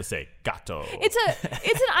my shirt to say gato. It's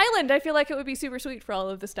an island. I feel like it would be super sweet for all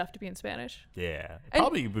of the stuff to be in Spanish. Yeah,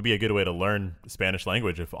 probably would be a good way to learn Spanish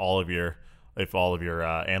language if all of your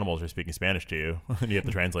animals are speaking Spanish to you. And you have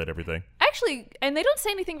to translate everything. Actually, and they don't say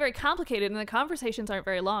anything very complicated, and the conversations aren't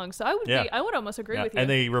very long. So I would almost agree Yeah, with you. and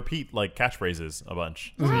they repeat like catchphrases a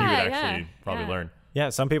bunch, so you Yeah, would actually yeah, probably yeah. learn. Yeah,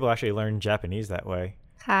 some people actually learn Japanese that way.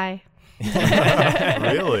 Hi.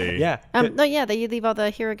 Really? Yeah. No, yeah, they leave all the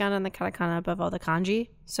hiragana and the katakana above all the kanji,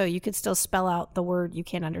 so you could still spell out the word you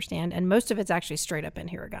can't understand, and most of it's actually straight up in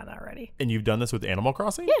hiragana already. And you've done this with Animal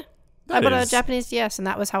Crossing? Yeah. I bought a Japanese DS, and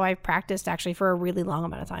that was how I practiced actually for a really long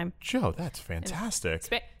amount of time. Joe, that's fantastic.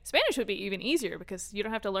 Spanish would be even easier because you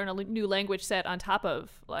don't have to learn a new language set on top of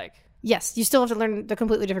like. Yes, you still have to learn the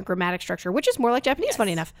completely different grammatic structure, which is more like Japanese,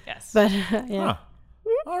 funny enough. Yes. But yeah.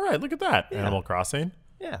 Huh. All right, look at that. Animal Crossing.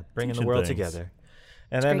 Yeah, bringing the Teaching world things. together.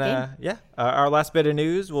 And a great then, our last bit of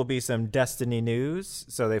news will be some Destiny news.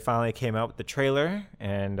 So they finally came out with the trailer,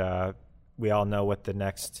 and we all know what the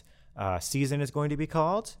next season is going to be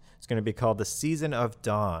called. It's going to be called the Season of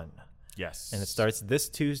Dawn. Yes. And it starts this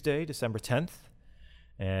Tuesday, December 10th.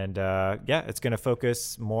 And it's going to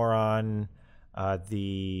focus more on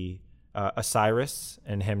the Osiris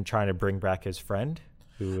and him trying to bring back his friend.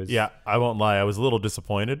 Yeah, I won't lie. I was a little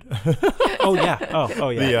disappointed. Oh yeah.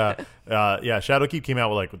 Shadowkeep came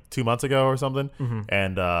out with 2 months ago or something,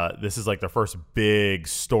 and this is like the first big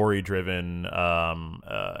story-driven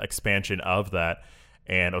expansion of that.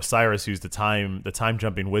 And Osiris, who's the time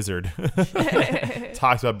jumping wizard,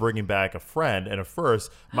 talks about bringing back a friend. And at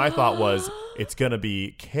first, my thought was it's gonna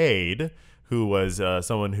be Cade, who was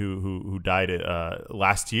someone who died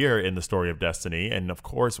last year in the story of Destiny. And of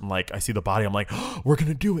course, I'm like, I see the body. I'm like, oh, we're going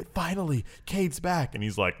to do it. Finally, Cade's back. And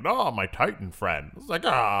he's like, no, my Titan friend. I was like,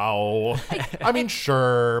 oh, I mean,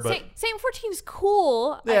 sure. But Saint 14 is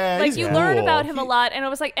cool. Yeah, he's you cool. learn about him a lot. And I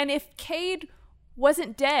was like, and if Cade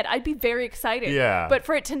wasn't dead, I'd be very excited. Yeah. But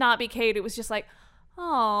for it to not be Cade, it was just like,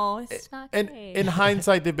 oh, it's not and Cade. in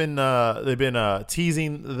hindsight, they've been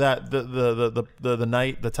teasing that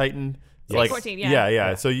the Titan. Saint 14,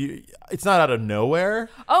 yeah. So it's not out of nowhere.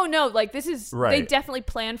 Oh no! This is Right. They definitely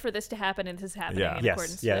planned for this to happen, and this is happening in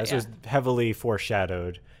accordance. Yes. to This it, was heavily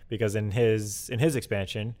foreshadowed because in his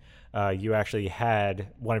expansion, you actually had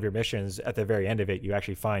one of your missions at the very end of it. You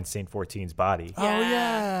actually find Saint 14's body, Yeah. Oh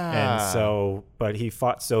yeah. and so, but he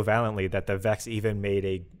fought so valiantly that the Vex even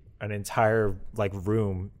made an entire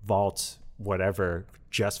room, vault, whatever,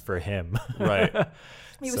 just for him. Right.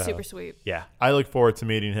 He was So, super sweet. Yeah. I look forward to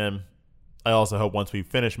meeting him. I also hope once we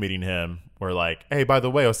finish meeting him, we're like, hey, by the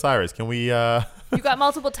way, Osiris, can we? You got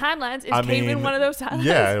multiple timelines. Is Cade in one of those timelines?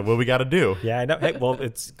 Yeah, what we got to do? Yeah, I know. Hey, well,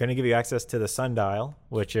 it's going to give you access to the sundial,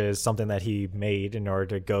 which is something that he made in order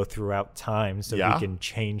to go throughout time so Yeah? he can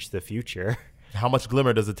change the future. How much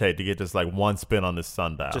glimmer does it take to get just one spin on this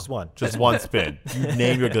sundial? Just one. Just one spin. You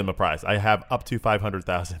name your glimmer price. I have up to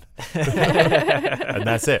 500,000, and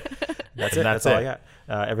that's it. That's it. That's all I got.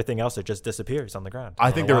 Everything else, it just disappears on the ground.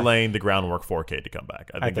 I think they're why. laying the groundwork for Cade to come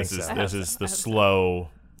back. I think think this so. is the slow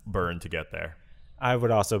burn to get there. I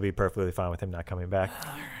would also be perfectly fine with him not coming back.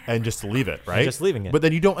 And just to leave it, right? Just leaving it. But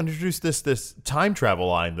then you don't introduce this time travel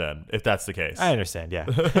line then, if that's the case. I understand, yeah.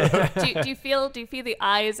 do you feel the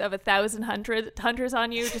eyes of 1,000 hunters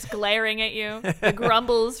on you, just glaring at you? The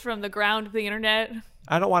grumbles from the ground of the internet.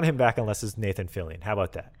 I don't want him back unless it's Nathan Fillion. How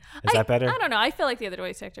about that? Is that better? I don't know. I feel like the other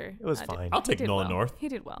Voice Sector. It was fine. I'll take He did Nolan well. North. He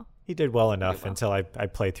did well. He did well enough until I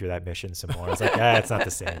played through that mission some more. I was like, it's not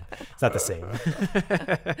the same. It's not the same.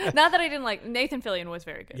 Not that I didn't like Nathan Fillion was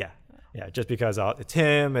very good. Yeah. Just because it's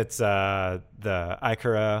him, it's the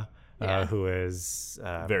Ikora, Yeah. who is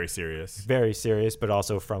Very serious. very serious, but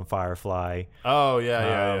also from Firefly. Oh, yeah. That's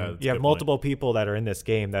a You good have point. multiple people that are in this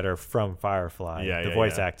game that are from Firefly, Yeah, the yeah,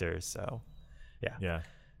 voice yeah. actors. So, Yeah.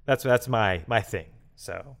 that's my thing.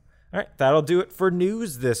 So, all right, that'll do it for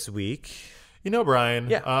news this week. You know, Brian.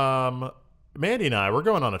 Yeah. Mandy and I, we're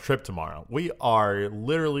going on a trip tomorrow. We are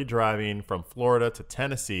literally driving from Florida to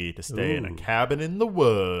Tennessee to stay in a Ooh. cabin in the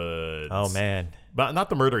woods. Oh man, But not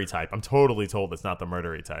the murdery type. I'm totally told it's not the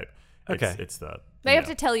murdery type. Okay. It's the. They have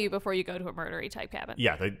to tell you before you go to a murdery type cabin.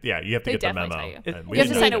 Yeah, you have to They get the definitely memo. tell you. And You we have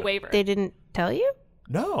to didn't sign know a that. waiver. They didn't tell you?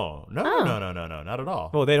 No, not at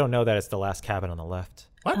all. well, they don't know that it's the last cabin on the left.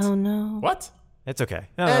 What? Oh no. What? It's okay.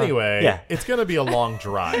 Anyway, yeah. it's going to be a long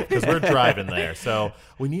drive because we're driving there. So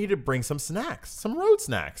we need to bring some snacks, some road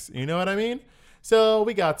snacks. You know what I mean? So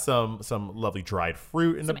we got some lovely dried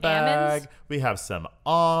fruit in the Some bag. almonds? We have some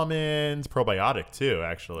almonds, probiotic too,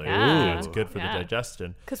 actually. Yeah. It's good for Yeah. the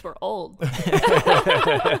digestion. Because we're old.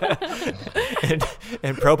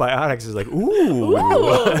 and probiotics is like, ooh.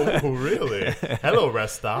 Oh, really? Hello,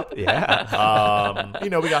 rest stop. Yeah.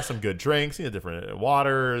 We got some good drinks, different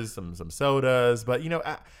waters, some sodas. But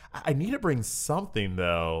I need to bring something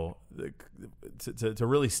though to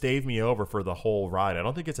really stave me over for the whole ride. I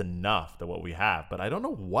don't think it's enough that what we have, but I don't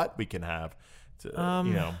know what we can have.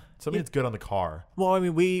 Something that's good on the car. Well, I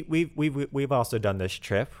mean, we've also done this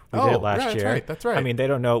trip. We Oh, did it last yeah, that's year. right, that's right. I mean, they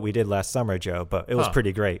don't know what we did last summer, Joe, but it was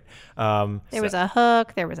pretty great. There was a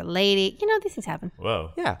hook. There was a lady. These things happen.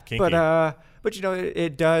 Whoa. Yeah, Kinky. but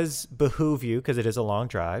it does behoove you because it is a long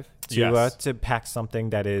drive to Yes. to pack something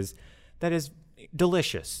that is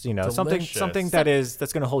delicious. Something Delicious.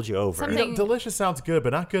 that's going to hold you over. Something- Delicious sounds good,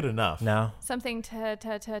 but not good enough. No, Something to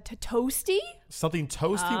toasty? Something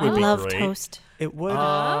toasty I would be love great. toast. it would.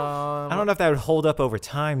 I don't know if that would hold up over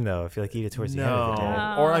time though. If you eat it towards the end of the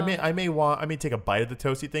day. Or I may take a bite of the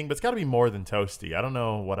toasty thing, but it's got to be more than toasty. I don't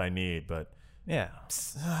know what I need, but Yeah.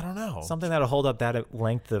 I don't know. Something that'll hold up that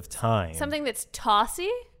length of time. Something that's tossy.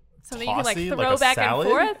 Something you can like Tossy? throw Like a back salad?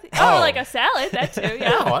 and forth. Oh. Oh, like a salad. That too. Yeah.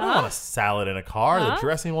 No, I don't want a salad in a car. The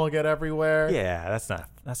dressing will get everywhere. Yeah, that's not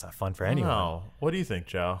fun for anyone. No. What do you think,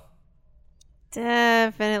 Joe?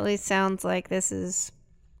 Definitely sounds like this is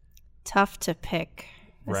tough to pick.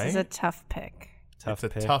 This is Right? a tough pick. Tough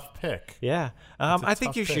It's a pick. tough pick. Yeah. a I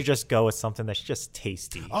think tough you should pick. just go with something that's just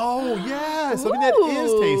tasty. Oh, yeah. Something that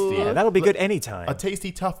is tasty. Yeah, that'll be good anytime. A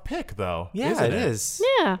tasty, tough pick, though. Yeah, isn't it is.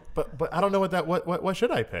 Yeah. But I don't know what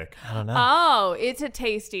should I pick? I don't know. Oh, it's a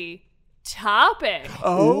tasty topic.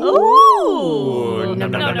 Oh. Ooh.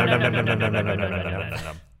 Nom, nom, nom, nom, nom, nom, nom, nom, nom, nom, nom, nom, nom,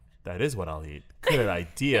 nom. That is what I'll eat. Good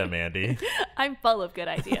idea, Mandy. I'm full of good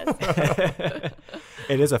ideas.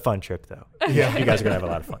 It is a fun trip, though. Yeah. You guys are going to have a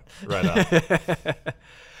lot of fun. Right on.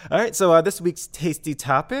 All right, so this week's tasty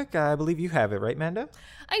topic, I believe you have it, right, Manda?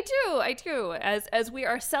 I do. As we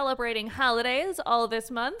are celebrating holidays all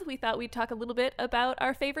this month, we thought we'd talk a little bit about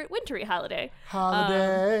our favorite wintry holiday.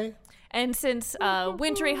 Holiday. And since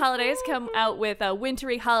wintry holidays come out with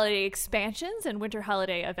wintry holiday expansions and winter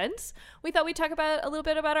holiday events, we thought we'd talk about a little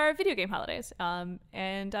bit about our video game holidays and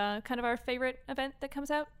kind of our favorite event that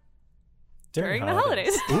comes out during the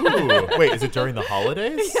holidays. Ooh. Wait, is it during the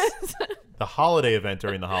holidays? Yes. The holiday event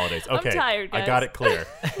during the holidays. I'm Okay. tired, I guys. got it clear.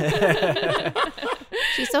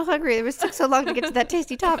 She's so hungry. It took so long to get to that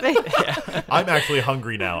tasty topic. I'm actually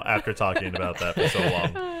hungry now after talking about that for so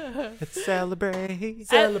long. Let's celebrate.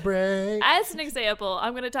 Celebrate. As an example,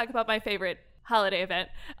 I'm going to talk about my favorite holiday event.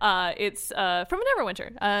 It's from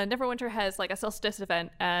Neverwinter. Neverwinter has like a solstice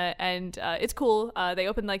event, and it's cool. They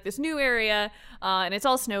opened like this new area, and it's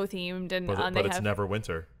all snow themed, and But they it's have never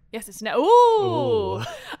winter. yes, it's snow. Ooh,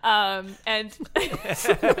 and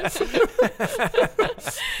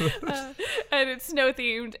and it's snow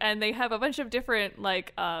themed, and they have a bunch of different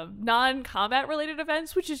like non-combat related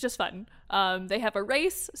events, which is just fun. They have a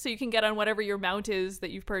race, so you can get on whatever your mount is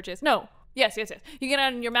that you've purchased. No. Yes. You get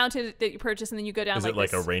on your mount that you purchase, and then you go down. Is it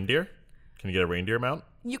like this. a reindeer? Can you get a reindeer mount?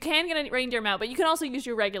 You can get a reindeer mount, but you can also use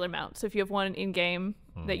your regular mount. So if you have one in game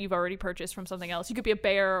that you've already purchased from something else, you could be a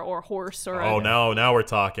bear or a horse or Oh, no. Now we're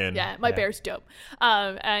talking. yeah, my bear's dope.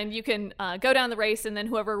 And you can go down the race, and then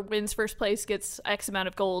whoever wins first place gets X amount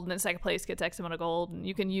of gold, and then second place gets X amount of gold, and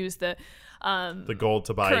you can use the The gold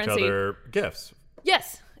to buy Currency. each other gifts.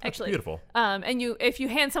 yes. Actually, beautiful. And if you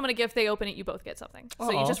hand someone a gift, they open it, you both get something. So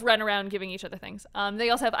you just run around giving each other things. They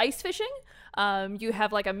also have ice fishing. You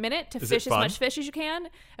have like a minute to Is fish it as fun? much fish as you can.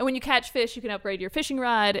 And when you catch fish, you can upgrade your fishing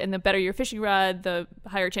rod. And the better your fishing rod, the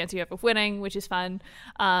higher chance you have of winning, which is fun.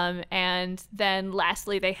 And then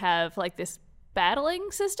lastly, they have like this battling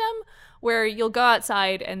system where you'll go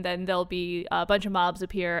outside, and then there'll be a bunch of mobs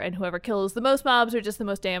appear, and whoever kills the most mobs or just the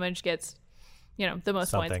most damage gets the most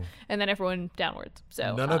Something. points, and then everyone downwards.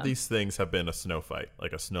 So None of these things have been a snow fight,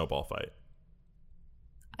 like a snowball fight.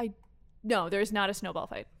 No, there's not a snowball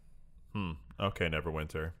fight. Okay,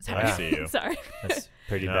 Neverwinter. Sorry. I see you. Sorry. That's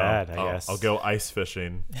pretty No, bad, I guess. I'll go ice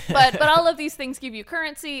fishing. but all of these things give you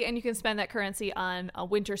currency, and you can spend that currency on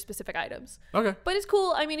winter specific items. Okay. But it's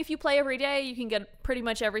cool. I mean, if you play every day, you can get pretty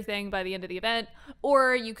much everything by the end of the event,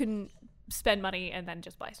 or you can spend money and then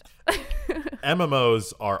just buy stuff.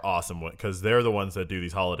 MMOs are awesome because they're the ones that do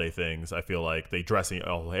these holiday things. I feel like they dress the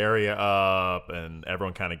whole area up, and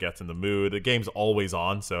everyone kind of gets in the mood. The game's always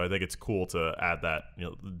on, so I think it's cool to add that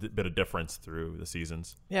bit of difference through the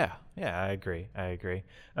seasons. Yeah, I agree.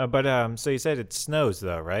 But so you said it snows,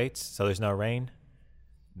 though, right? So there's no rain?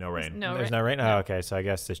 No rain. No, There's no rain? Oh, okay, so I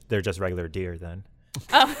guess they're just regular deer then.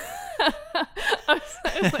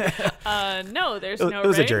 No, there's no rain. It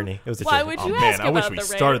was a journey. It was a Why journey. would Oh you man, ask I wish about we the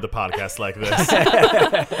rain? started the podcast like this.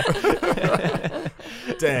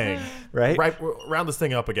 Dang. Right? Round this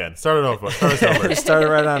thing up again. Start us over. Start it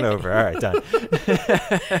right on over. All right, done.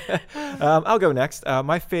 I'll go next.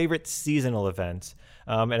 My favorite seasonal event.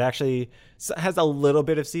 It actually has a little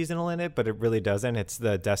bit of seasonal in it, but it really doesn't. It's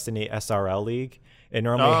the Destiny SRL League. It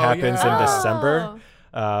normally happens in December.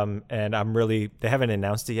 And they haven't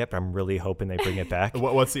announced it yet, but I'm really hoping they bring it back.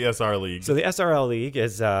 What's the SR League? So the SRL League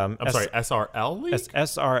is I'm sorry, SRL League?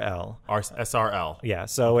 SRL. SRL. Yeah,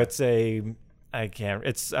 so it's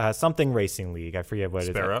it's something racing league. I forget what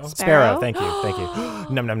Sparrow? it is. Sparrow? Thank you. No. I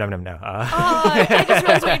just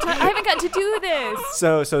realized what you're talking. I haven't got to do this.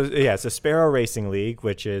 So it's a Sparrow Racing League,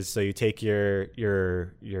 which is so you take your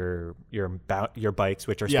bikes,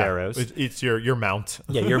 which are sparrows. It's your mount.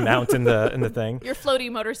 Yeah, your mount in the thing. Your floaty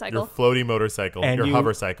motorcycle. Your floaty motorcycle. And your you-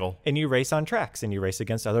 hover cycle. And you race on tracks, and you race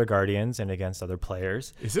against other guardians and against other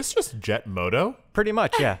players. Is this just Jet Moto? Pretty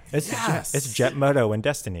much, yeah. It's Yes. Jet Moto in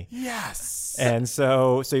Destiny. Yes. And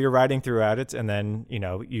so you're riding throughout it, and then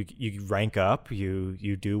you rank up, you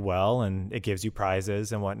do well, and it gives you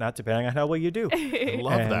prizes and whatnot depending on how well you do. I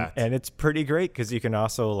love that. And it's pretty great because you can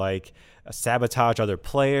also like sabotage other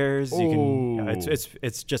players. You can.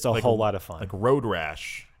 It's just a whole lot of fun. Like Road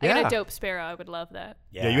Rash. I got Yeah. a dope sparrow. I would love that.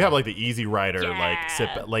 Yeah, you have like the Easy Rider, like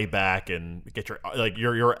Yeah. lay back and get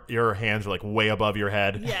your hands are like way above your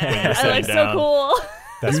head when you're I sitting like down. so cool.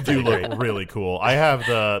 That's You do pretty look great. really cool. I have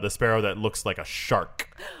the sparrow that looks like a shark.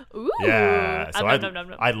 Ooh. Yeah, so Nom, nom, nom,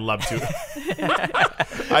 nom. I'd love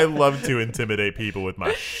to. I love to intimidate people with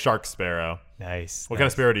my shark sparrow. Nice. What kind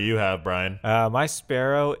of sparrow do you have, Brian? My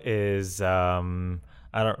sparrow is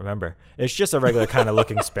I don't remember. It's just a regular kind of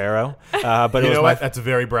looking sparrow. But You it was know my what? That's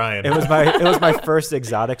very Brian. it was my first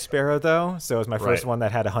exotic sparrow though. So it was my first Right. one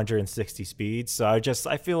that had 160 speed. So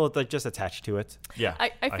I feel like just attached to it. yeah,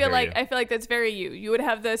 I hear feel like you. I feel like that's very you. You would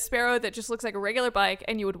have the sparrow that just looks like a regular bike,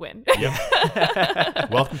 and you would win.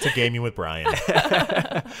 Welcome to Gaming with Brian.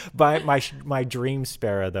 My dream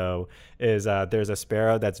sparrow though is there's a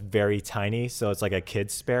sparrow that's very tiny, so it's like a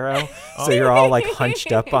kid sparrow. So you're all like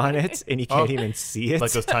hunched up on it, and you can't even see it.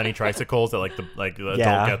 Like those tiny tricycles that the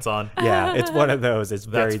Yeah. adult gets on. Yeah, it's one of those. It's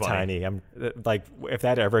very funny. tiny. I'm like, if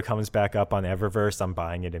that ever comes back up on Eververse, I'm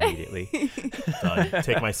buying it immediately. Done.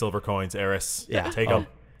 Take my silver coins, Eris. Yeah. Take Oh. them.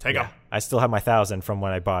 Take them. I still have my 1,000 from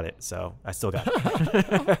when I bought it, so I still got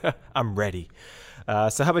it. I'm ready.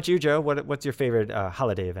 So how about you, Joe? What's your favorite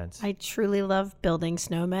holiday event? I truly love building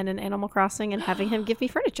snowmen in Animal Crossing and having him give me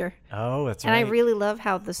furniture. Oh, that's And right. I really love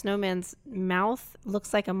how the snowman's mouth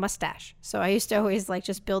looks like a mustache. So I used to always like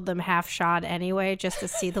just build them half shod anyway, just to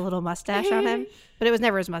see the little mustache on him. But it was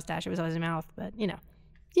never his mustache; it was always his mouth. But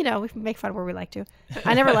we can make fun where we like to.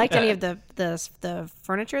 I never liked any of the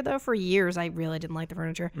furniture though. For years, I really didn't like the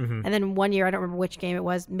furniture. And then one year, I don't remember which game it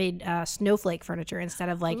was, made snowflake furniture instead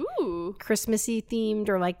of like Ooh. Christmassy themed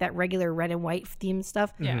or like that regular red and white themed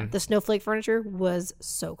stuff. Yeah. The snowflake furniture was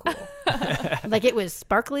so cool. Like it was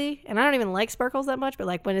sparkly, and I don't even like sparkles that much, but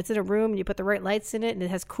like when it's in a room and you put the right lights in it and it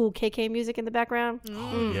has cool KK music in the background.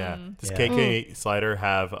 Oh, yeah. Does Yeah. KK Slider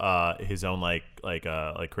have his own like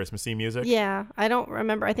Christmassy music? Yeah, I don't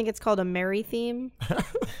remember. I think it's called a merry theme.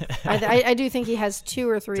 I do think he has 2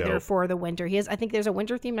 or 3 that are Dope. for the winter. I think there's a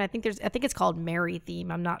winter theme, and I think it's called merry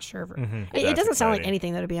theme. I'm not sure. It That's doesn't sound like exciting.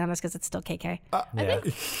 anything though, to be honest, because it's still KK. Yeah.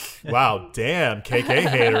 Wow, damn, KK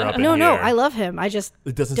hater up in No, here. I love him. I just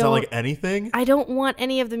It doesn't sound like don't- anything. I don't want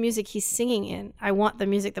any of the music he's singing in. I want the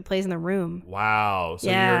music that plays in the room. Wow. So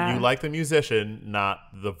Yeah. you like the musician, not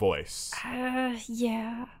the voice.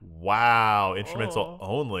 Yeah. Wow. Instrumental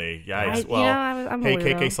only. Yikes. Well, I'm a hey,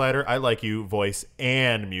 weirdo. KK Slider, I like you, voice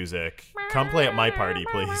and music. Come play at my party,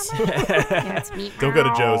 please. Yeah, it's me. Don't go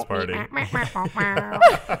to Joe's party.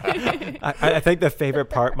 I think my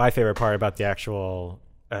favorite part about the actual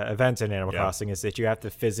event in Animal Yeah. Crossing is that you have to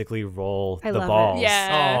physically roll I the love it. balls.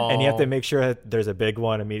 Yeah. And you have to make sure that there's a big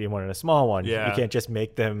one, a medium one, and a small one. Yeah. You can't just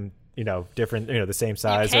make them, different, the same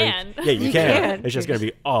size. can. Yeah, you You can. can. It's just going to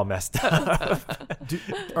be all messed up.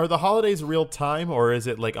 Are the holidays real time or is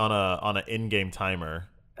it like on an in-game timer?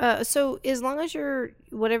 So as long as your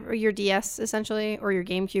DS essentially or your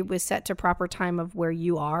GameCube was set to proper time of where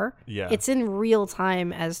you are, Yeah. it's in real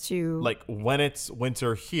time as to Like when it's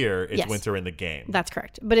winter here, it's Yes. winter in the game. That's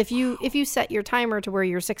correct. But if you set your timer to where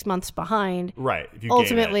you're 6 months behind, Right. If you game it.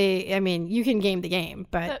 ultimately, I mean, you can game the game.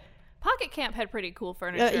 But Pocket Camp had pretty cool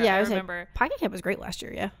furniture. yeah, I I was remember. Pocket Camp was great last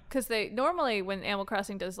year. Yeah. Because they normally, when Animal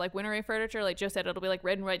Crossing does like winter furniture, like Joe said, it'll be like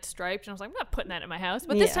red and white striped. And I was like, I'm not putting that in my house.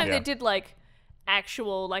 But this Yeah. time Yeah. they did like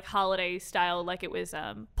actual like holiday style, like it was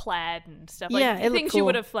plaid and stuff. Like Yeah, it looked things you cool.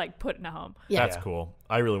 would have like put in a home. Yeah. That's cool.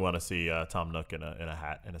 I really want to see Tom Nook in a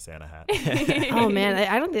hat, in a Santa hat. Oh man,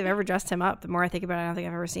 I don't think I've ever dressed him up. The more I think about it, I don't think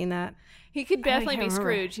I've ever seen that. He could definitely be can't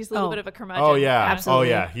remember. Scrooge. He's a little Oh. bit of a curmudgeon. Oh yeah. Absolutely. Oh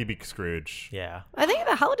yeah. He'd be Scrooge. Yeah. I think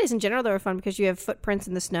the holidays in general though are fun because you have footprints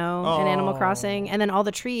in the snow in Animal Crossing, and then all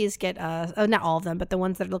the trees get not all of them, but the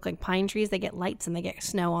ones that look like pine trees, they get lights and they get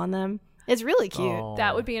snow on them. It's really cute.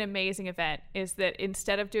 That would be an amazing event. Is that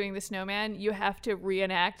instead of doing the snowman, you have to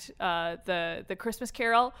reenact the Christmas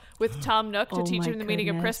Carol with Tom Nook to Oh teach my him the meaning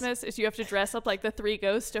of goodness. Christmas. Is you have to dress up like the 3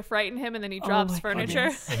 ghosts to frighten him, and then he Oh drops my furniture.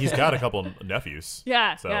 goodness. And he's got a couple of nephews.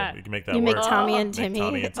 Yeah, So yeah. you can make that You work. make Tommy and Make Timmy.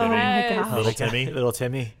 Tommy and Oh Timmy. my Yes. god. Little Timmy. Is Little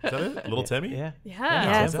Timmy. that it? Little Timmy? Yeah. Yeah.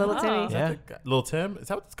 Yes, that- little Timmy. Yeah. Little Tim? Is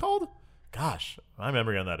that what it's called? Gosh, my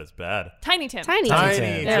memory on that is bad. Tiny Tim. Tiny. Tiny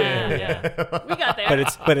Tiny Tim. Yeah, yeah. We got there.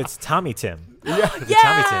 But it's Tommy Tim. Yeah. yeah.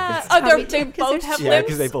 Tommy Tim. Oh, Tommy they Tim 'cause both they're- have Yeah, limbs.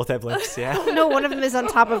 because they both have lips. Yeah. No, one of them is on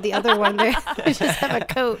top of the other one. They just have a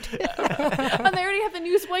coat. And they already have the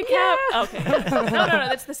newsboy cap. Okay. No,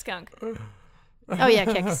 that's the skunk. Oh yeah,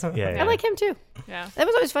 Kix. Yeah. I like him too. Yeah. That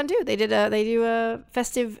was always fun too. They do a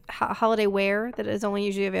festive holiday wear that is only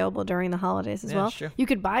usually available during the holidays as Yeah, well. sure. You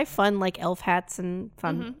could buy fun like elf hats and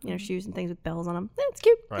fun shoes and things with bells on them. It's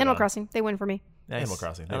cute. Right Animal on. Crossing, they win for me. Nice. Animal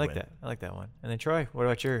Crossing, I they like win. that. I like that one. And then Troy, what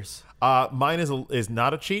about yours? Mine is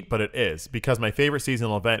not a cheat, but it is because my favorite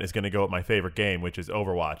seasonal event is going to go with my favorite game, which is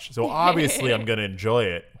Overwatch. So obviously I'm going to enjoy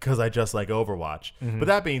it because I just like Overwatch. But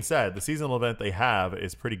that being said, the seasonal event they have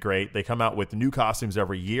is pretty great. They come out with new costumes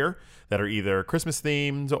every year that are either Christmas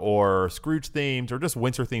themed or Scrooge themed or just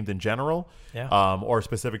winter themed in general, Yeah. or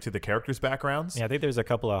specific to the characters' backgrounds. Yeah, I think there's a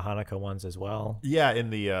couple of Hanukkah ones as well. Yeah, in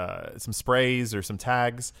the some sprays or some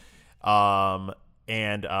tags.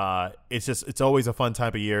 And it's always a fun time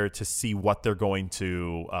of year to see what they're going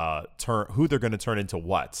to who they're going to turn into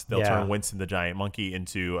what. They'll turn Winston the giant monkey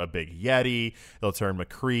into a big Yeti. They'll turn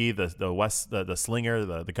McCree the slinger,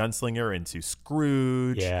 the gunslinger, into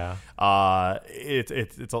Scrooge. Yeah.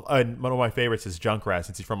 And one of my favorites is Junkrat.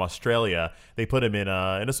 Since he's from Australia, they put him in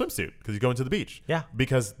a swimsuit because he's going to the beach. Yeah.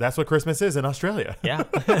 Because that's what Christmas is in Australia. Yeah.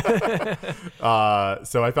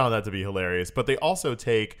 So I found that to be hilarious. But they also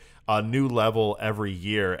take a new level every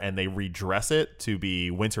year and they redress it to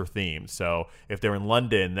be winter themed. So if they're in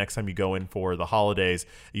London, next time you go in for the holidays,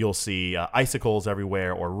 you'll see icicles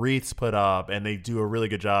everywhere or wreaths put up, and they do a really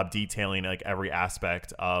good job detailing like every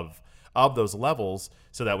aspect of those levels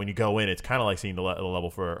so that when you go in, it's kind of like seeing the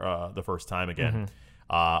level for the first time again.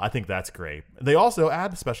 I think that's great. They also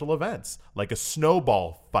add special events like a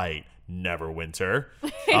snowball fight. Never winter.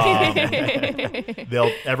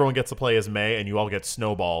 Everyone gets to play as May, and you all get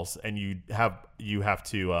snowballs, and you have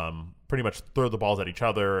to pretty much throw the balls at each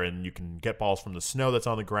other, and you can get balls from the snow that's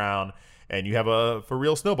on the ground, and you have a for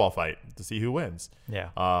real snowball fight to see who wins. Yeah.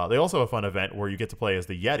 They also have a fun event where you get to play as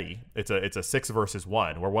the Yeti. It's a 6 versus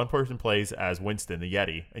 1 where one person plays as Winston the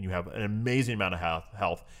Yeti, and you have an amazing amount of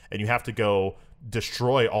health, and you have to go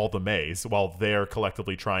destroy all the Mays while they're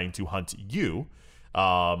collectively trying to hunt you.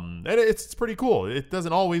 And it's pretty cool. It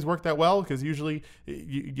doesn't always work that well because usually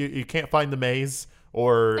you can't find the maze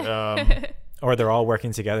or Or they're all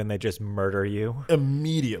working together and they just murder you.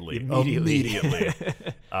 immediately.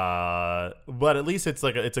 But at least it's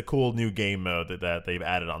it's a cool new game mode that they've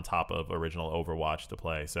added on top of original Overwatch to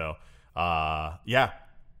play. So yeah,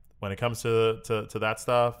 when it comes to that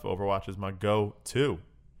stuff, Overwatch is my go-to.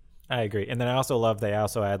 I agree. And then I also love they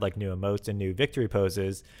also add like new emotes and new victory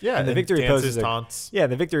poses. Yeah, and the and victory dances, poses taunts. Yeah,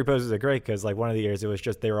 the victory poses are great because like one of the years it was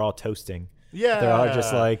just they were all toasting. Yeah. They're all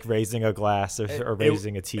just like raising a glass or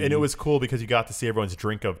raising a tea. And it was cool because you got to see everyone's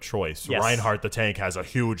drink of choice. Yes. Reinhardt the tank has a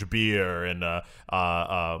huge beer, and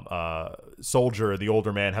Soldier, the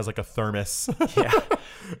older man, has like a thermos.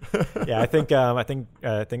 Yeah, I think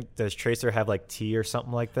does Tracer have like tea or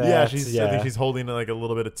something like that? I think she's holding like a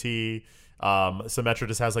little bit of tea. Symmetra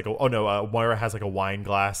just has like Moira has like a wine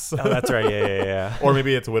glass. Oh, that's right. Yeah. Or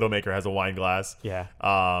maybe it's Widowmaker has a wine glass. Yeah.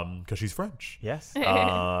 Because she's French. Yes.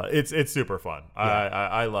 It's super fun.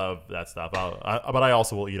 I love that stuff. But I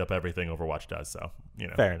also will eat up everything Overwatch does. So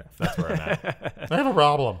Fair enough. That's where I'm at. I have a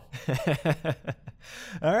problem.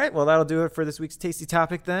 All right. Well, that'll do it for this week's tasty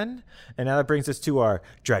topic then. And now that brings us to our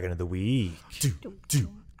Dragon of the Week.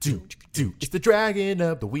 It's the Dragon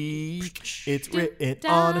of the Week. It's written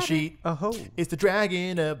on a sheet. Oh. It's the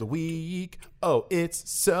Dragon of the Week. Oh, it's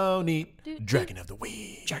so neat. Dragon of the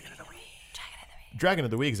Week. Dragon of the Week. Dragon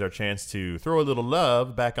of the Week is our chance to throw a little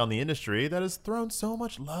love back on the industry that has thrown so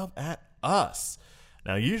much love at us.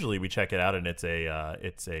 Now, usually we check it out and it's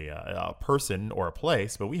a person or a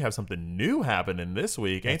place, but we have something new happening this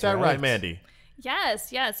week. Ain't that right, Mandy?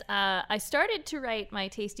 Yes. I started to write my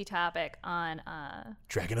tasty topic on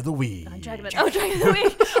Dragon of the Week. Dragon of the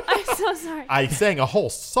Week. I'm so sorry. I sang a whole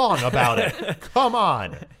song about it. Come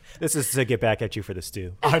on. This is to get back at you for the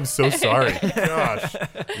stew. I'm so sorry. Gosh.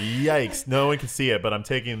 Yikes. No one can see it, but I'm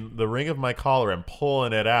taking the ring of my collar and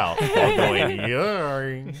pulling it out while going,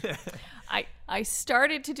 yarring. I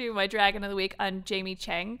started to do my Dragon of the Week on Jamie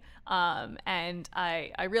Cheng, and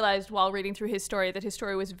I realized while reading through his story that his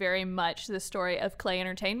story was very much the story of Klei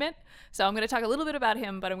Entertainment. So I'm going to talk a little bit about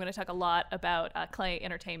him, but I'm going to talk a lot about Klei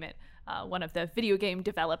Entertainment, one of the video game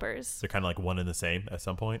developers. They're kind of like one and the same at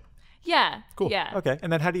some point. Yeah. Cool. Yeah. Okay.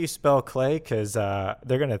 And then how do you spell Klei? Because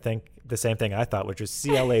they're going to think the same thing I thought, which was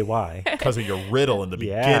CLAY. Because of your riddle in the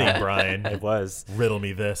beginning, Brian. It was. Riddle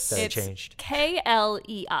me this. It changed.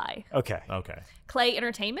 KLEI. Okay. Klei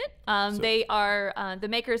Entertainment. They are the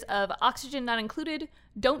makers of Oxygen Not Included,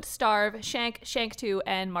 Don't Starve, Shank 2,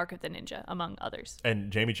 and Mark of the Ninja, among others. And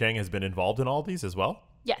Jamie Cheng has been involved in all these as well?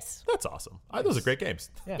 Yes. That's awesome. Those are great games.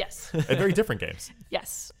 Yeah. Yes. And very different games.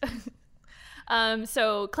 Yes.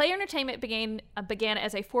 So Clay Entertainment began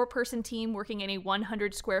as a 4-person team working in a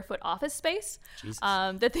 100-square-foot office space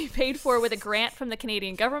that they paid for with a grant from the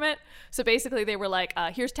Canadian government. So basically, they were like,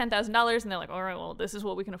 "Here's $10,000," and they're like, "All right, well, this is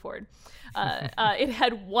what we can afford." It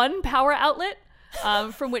had one power outlet.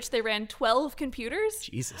 From which they ran 12 computers.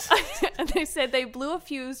 Jesus. And they said they blew a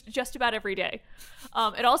fuse just about every day.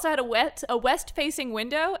 It also had a west-facing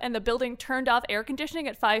window, and the building turned off air conditioning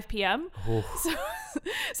at 5 p.m.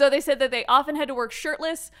 So they said that they often had to work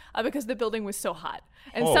shirtless because the building was so hot.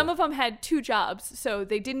 And some of them had 2 jobs, so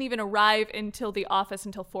they didn't even arrive until the office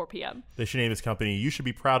until 4 p.m. They should name this company "You Should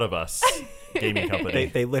Be Proud of Us" gaming company.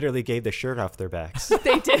 They literally gave the shirt off their backs.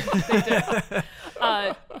 They did.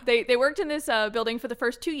 They worked in this building for the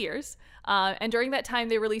first 2 years, and during that time,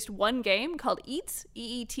 they released one game called Eats,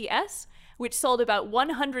 EETS, which sold about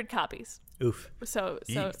 100 copies. Oof. So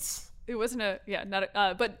Eats. it wasn't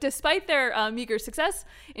but despite their meager success,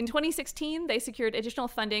 in 2016, they secured additional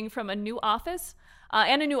funding from a new office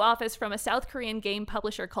from a South Korean game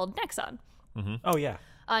publisher called Nexon. Mm-hmm. Oh, yeah.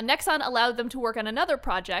 Nexon allowed them to work on another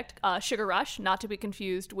project, Sugar Rush, not to be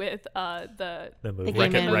confused with the movie.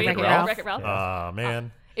 Wreck-It Ralph. Oh,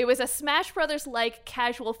 man. It was a Smash Brothers-like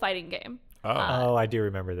casual fighting game. Oh, I do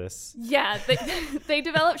remember this. Yeah, they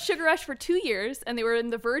developed Sugar Rush for 2 years, and they were on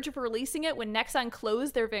the verge of releasing it when Nexon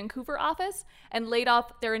closed their Vancouver office and laid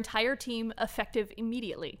off their entire team effective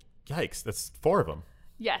immediately. Yikes, that's 4 of them.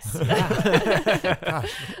 Yes.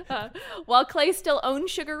 While Clay still owned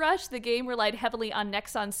Sugar Rush, the game relied heavily on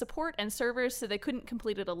Nexon's support and servers, so they couldn't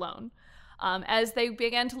complete it alone. As they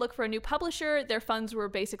began to look for a new publisher, their funds were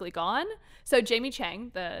basically gone. So Jamie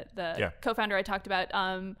Chang, the co-founder I talked about,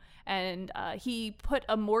 he put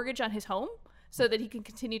a mortgage on his home so that he could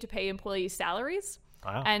continue to pay employees' salaries.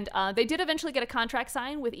 Wow. And they did eventually get a contract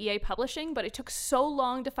signed with EA Publishing, but it took so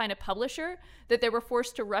long to find a publisher that they were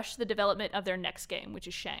forced to rush the development of their next game, which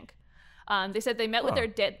is Shank. They said they met with their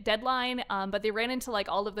deadline, but they ran into like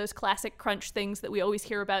all of those classic crunch things that we always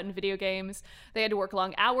hear about in video games. They had to work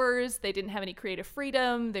long hours. They didn't have any creative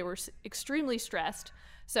freedom. They were extremely stressed.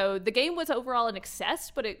 So the game was overall a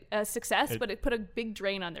success, but it put a big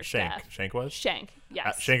drain on their staff. Shank was? Shank,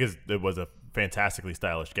 yes. It was a fantastically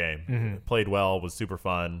stylish game. Mm-hmm. It played well, was super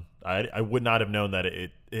fun. I would not have known that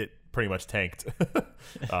it pretty much tanked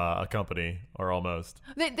a company, or almost.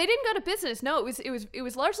 They didn't go to business. No, it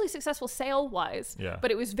was largely successful sale wise. Yeah.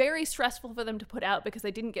 But it was very stressful for them to put out because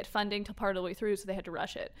they didn't get funding till part of the way through, so they had to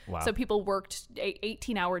rush it. Wow. So people worked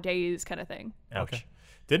 18-hour days, kind of thing. Ouch. Okay.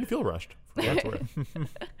 Didn't feel rushed. That's weird.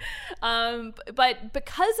 But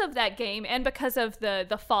because of that game and because of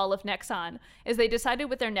the fall of Nexon, is they decided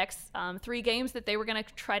with their next 3 games that they were going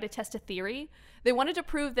to try to test a theory. They wanted to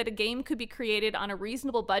prove that a game could be created on a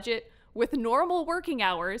reasonable budget with normal working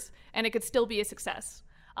hours, and it could still be a success.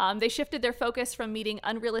 They shifted their focus from meeting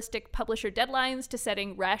unrealistic publisher deadlines to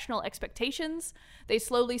setting rational expectations. They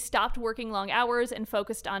slowly stopped working long hours and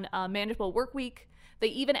focused on a manageable work week. They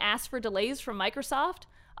even asked for delays from Microsoft,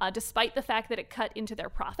 despite the fact that it cut into their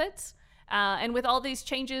profits. And with all these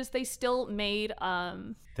changes, they still made...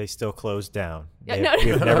 They still closed down. Yeah,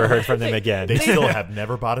 We've never heard from them again. They still have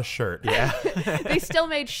never bought a shirt. Yeah. They still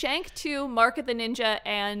made Shank 2, Mark of the Ninja,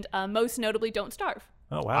 and most notably Don't Starve.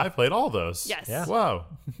 Oh, wow. I played all those. Yes. Yeah. Wow.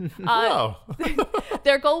 Wow.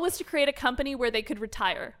 Their goal was to create a company where they could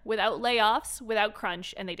retire without layoffs, without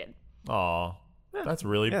crunch, and they did. Aw. That's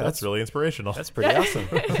really inspirational. That's pretty awesome.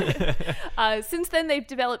 Since then, they've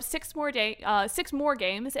developed 6 more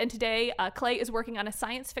games, and today Clay is working on a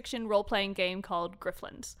science fiction role-playing game called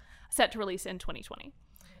Grifflands, set to release in 2020.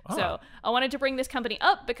 So I wanted to bring this company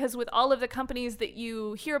up because with all of the companies that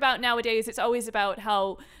you hear about nowadays, it's always about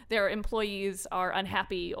how their employees are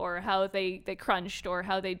unhappy or how they crunched or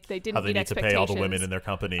how they didn't meet expectations. To pay all the women in their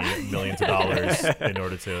company millions of dollars in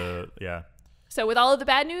order to, So with all of the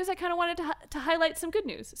bad news, I kind of wanted to highlight some good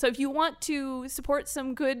news. So if you want to support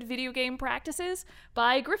some good video game practices,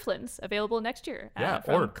 buy Grifflands, available next year.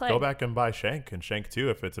 Or Clay. go back and buy Shank and Shank 2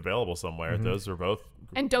 if it's available somewhere. Mm-hmm. Those are both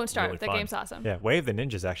And Don't Starve. Really that fun. game's awesome. Yeah, Way of the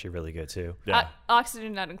Ninja is actually really good too. Yeah.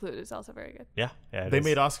 Oxygen Not Included is also very good. Yeah. They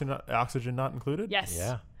made Oxygen Not Included? Yes.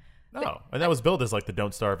 Yeah. No. And that was billed as like the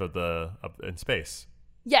Don't Starve in space.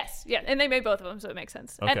 Yes, yeah, and they made both of them, so it makes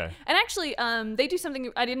sense. Okay. And actually, they do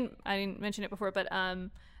something I didn't mention it before, but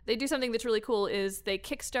they do something that's really cool. Is they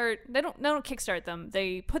kickstart? They don't kickstart them.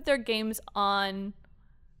 They put their games on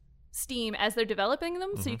Steam as they're developing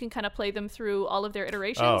them, so you can kind of play them through all of their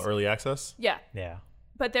iterations. Oh, early access? Yeah. Yeah.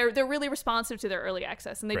 But they're really responsive to their early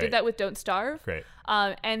access, and they Great. did that with Don't Starve. Great.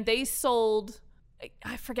 And they sold,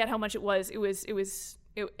 I forget how much it was. It was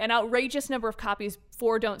an outrageous number of copies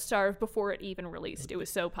for Don't Starve before it even released. It was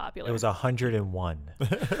so popular. It was 101.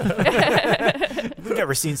 We've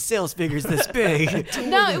never seen sales figures this big.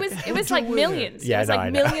 No, it was like millions. Yeah, it was no, like I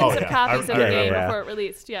know. millions Oh, of yeah. copies I of the remember game that. before it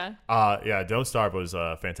released. Yeah. Yeah, Don't Starve was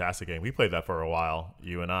a fantastic game. We played that for a while,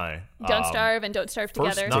 you and I. Don't Starve and Don't Starve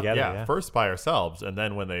First, together. Together, yeah. first by ourselves, and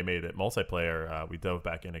then when they made it multiplayer, we dove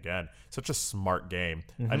back in again. Such a smart game.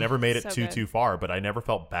 I never made it So good. too far, but I never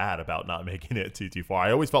felt bad about not making it too far.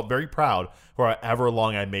 I always felt very proud for however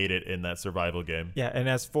long I made it in that survival game. Yeah, and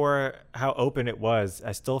as for how open it was,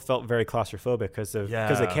 I still felt very claustrophobic because the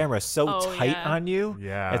Yeah. camera is so Oh, tight yeah. on you.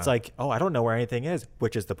 Yeah. It's like, oh, I don't know where anything is,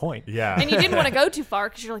 which is the point. Yeah. And you didn't want to go too far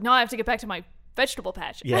because you're like, no, I have to get back to my vegetable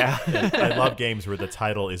patch. Yeah. I love games where the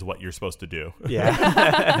title is what you're supposed to do. Yeah.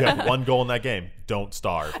 You have one goal in that game: don't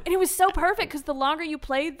starve. And it was so perfect because the longer you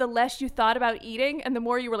played, the less you thought about eating, and the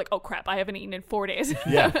more you were like, "Oh crap, I haven't eaten in 4 days."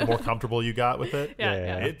 Yeah, the more comfortable you got with it.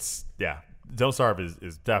 Yeah. Don't Starve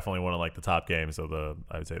is definitely one of like the top games of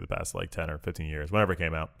I would say the past like 10 or 15 years, whenever it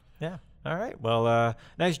came out. Yeah. All right. Well,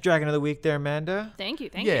 nice Dragon of the Week there, Amanda. Thank you.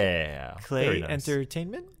 Thank you. Yeah. Clay Very nice.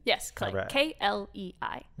 Entertainment. Yes, Clay. All right.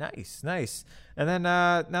 Klei. Nice. And then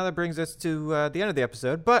now that brings us to the end of the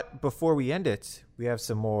episode. But before we end it, we have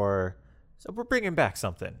some more. So we're bringing back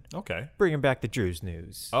something. Okay. Bringing back the Drew's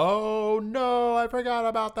News. Oh no, I forgot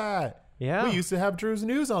about that. Yeah. We used to have Drew's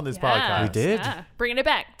News on this Yeah. podcast. We did. Yeah. Bringing it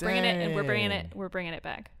back. Bringing it, and we're bringing Dang. it. We're bringing it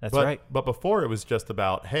back. That's But, right. But before it was just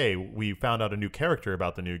about, hey, we found out a new character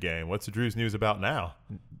about the new game. What's the Drew's News about now?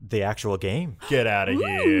 The actual game. Get out of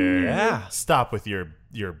here. Yeah. Stop with your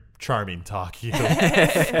charming talk. You.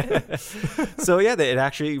 So yeah, it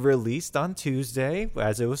actually released on Tuesday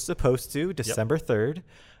as it was supposed to, December 3rd,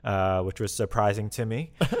 which was surprising to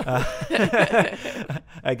me.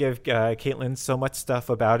 I give Caitlin so much stuff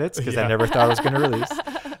about it because I Yeah. never thought it was going to release.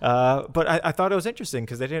 But I thought it was interesting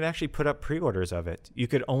because they didn't actually put up pre-orders of it. You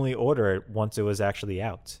could only order it once it was actually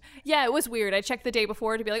out. Yeah, it was weird. I checked the day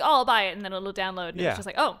before to be like, "Oh, I'll buy it," and then it'll download. And Yeah. it's just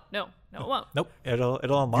like, "Oh, no, it won't." Nope, it'll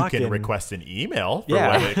You unlock can in- request an email for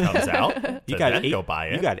Yeah. when it comes out. You to got then go buy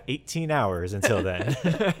it. You got 18 hours until then.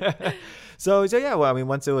 So yeah, well, I mean,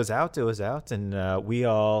 once it was out, and we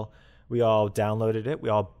all downloaded it. We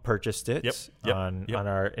all purchased it Yep. on Yep.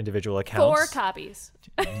 our individual 4 accounts. copies.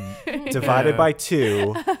 Divided by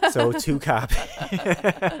 2, so 2 copies.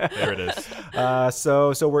 There it is.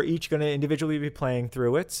 So we're each going to individually be playing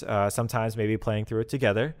through it. Sometimes maybe playing through it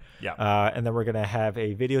together. Yeah. And then we're going to have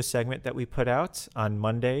a video segment that we put out on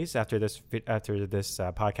Mondays after this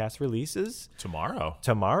podcast releases Tomorrow.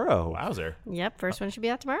 Wowzer. Yep, first one should be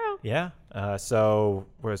out tomorrow. Yeah. So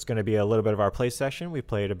it's going to be a little bit of our play session. We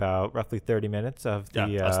played about roughly 30 minutes of the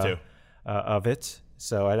Yeah, us too. Of it.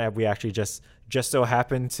 So we actually just so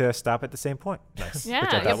happened to stop at the same point. Nice. Yeah,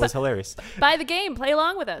 Which I thought was hilarious. buy the game, play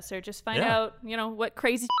along with us, or just find Yeah. out, what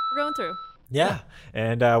crazy we're going through. Yeah.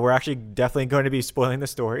 And we're actually definitely going to be spoiling the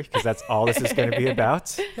story because that's all this is going to be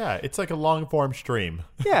about. Yeah, it's like a long form stream.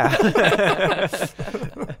 Yeah.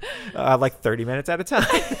 Like 30 minutes at a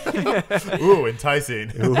time. Ooh,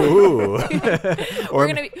 enticing. Ooh. We're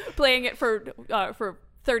going to be playing it for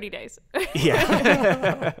 30 days.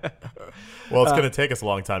 Yeah. Well, it's going to take us a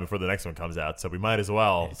long time before the next one comes out, so we might as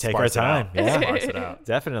well Take our sparse it out. time. Yeah. Sparse it out.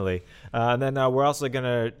 Definitely. And then we're also going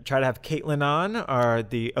to try to have Caitlin on,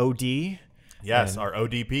 the OD. Yes, our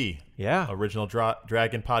ODP. Yeah. Original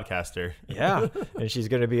Dragon podcaster. Yeah. And she's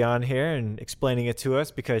going to be on here and explaining it to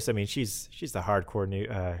us because, I mean, she's the hardcore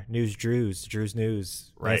Drew's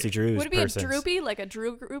News, Right. Nancy Drew's Would it be persons. a droopy, like a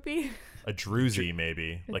Drew groupie? A druzy,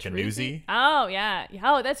 maybe. Like a Druzy? newsy? Oh, yeah.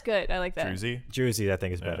 Oh, that's good. I like that. Druzy? Drewsy, I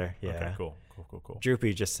think, is better. Yeah. Okay, cool.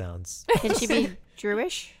 Droopy just sounds. Can she be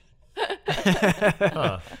Drewish?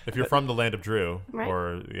 If you're from the land of Drew, Right.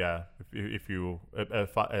 or, if you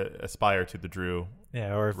aspire to the Drew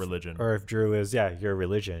Yeah, or if, religion. or if Drew is your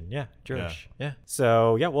religion, Jewish, yeah.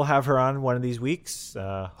 So we'll have her on one of these weeks,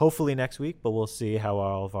 hopefully next week, but we'll see how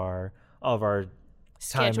all of our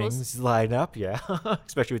Schedules. timings line up,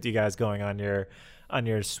 especially with you guys going on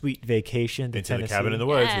your sweet vacation to Into the Tennessee. cabin in the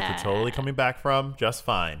woods, which Yeah. we're totally coming back from just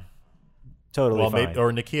fine. Totally Well, fine. maybe,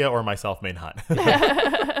 or Nakia or myself may not.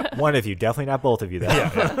 One of you, definitely not both of you, though.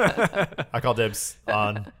 I call dibs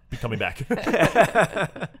on coming back.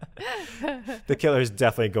 The killer's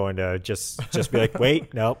definitely going to just be like,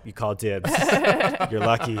 wait, nope, you call dibs. You're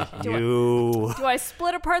lucky. Do I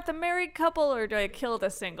split apart the married couple or do I kill the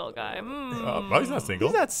single guy? Well, he's not single.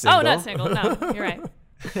 He's not single. Oh, not single. No, you're right.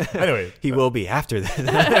 Anyway. He will be after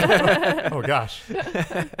that. Oh, gosh.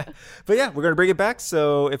 But yeah, we're gonna bring it back.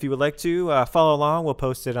 So if you would like to follow along, we'll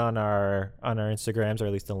post it on our Instagrams, or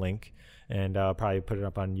at least a link, and I'll probably put it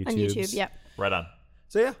up on YouTube. On YouTube, yep. Right on.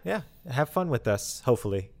 So yeah. have fun with us.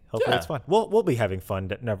 Hopefully Yeah. it's fun. We'll be having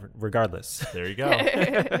fun regardless. There you go.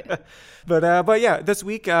 But yeah, this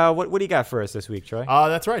week, what do you got for us this week, Troy?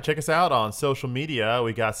 That's right. Check us out on social media.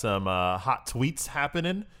 We got some hot tweets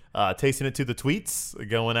happening. Tasting it to the tweets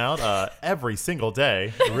going out every single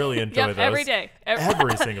day. Really enjoy Yep, those. every day.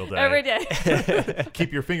 Every single day. Every day.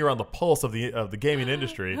 Keep your finger on the pulse of the gaming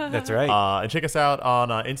industry. That's right. And check us out on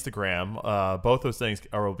Instagram. Both those things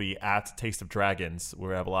will be at Taste of Dragons, where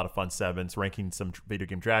we have a lot of fun segments, ranking some video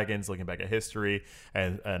game dragons, looking back at history,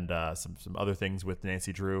 and some other things with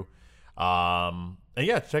Nancy Drew. And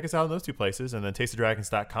yeah, check us out on those two places, and then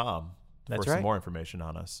tasteofdragons.com That's for right. some more information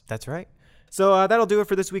on us. That's right. So that'll do it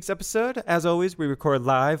for this week's episode. As always, we record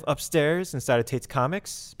live upstairs inside of Tate's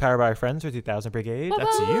Comics, powered by our friends with 2000 Brigade.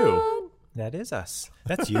 That's you. That is us.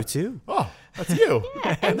 That's you too. Oh, that's you.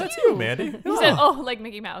 And that's you, Mandy. He said, "Oh, like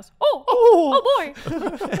Mickey Mouse." Oh boy.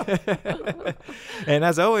 And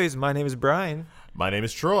as always, my name is Brian. My name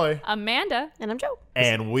is Troy. Amanda. And I'm Joe.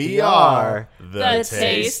 And we We are are the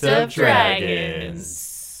Taste of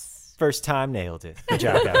Dragons. First time nailed it. Good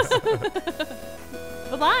job, guys.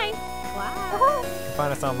 Bye-bye. Wow.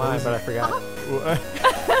 Find us online, but I forgot.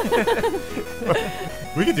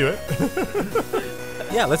 We can do it.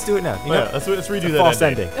 Yeah, let's do it now. You Yeah, know, let's redo that. false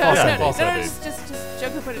ending. ending. No, False no, ending. false ending. just Joe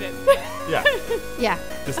can put it in. Yeah, Yeah.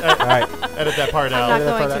 just All right. edit that part I'm out. not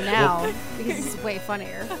that going part to out. now because it's way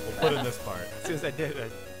funnier. We'll put in this part. As soon as I did, I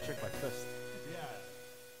shook my fist.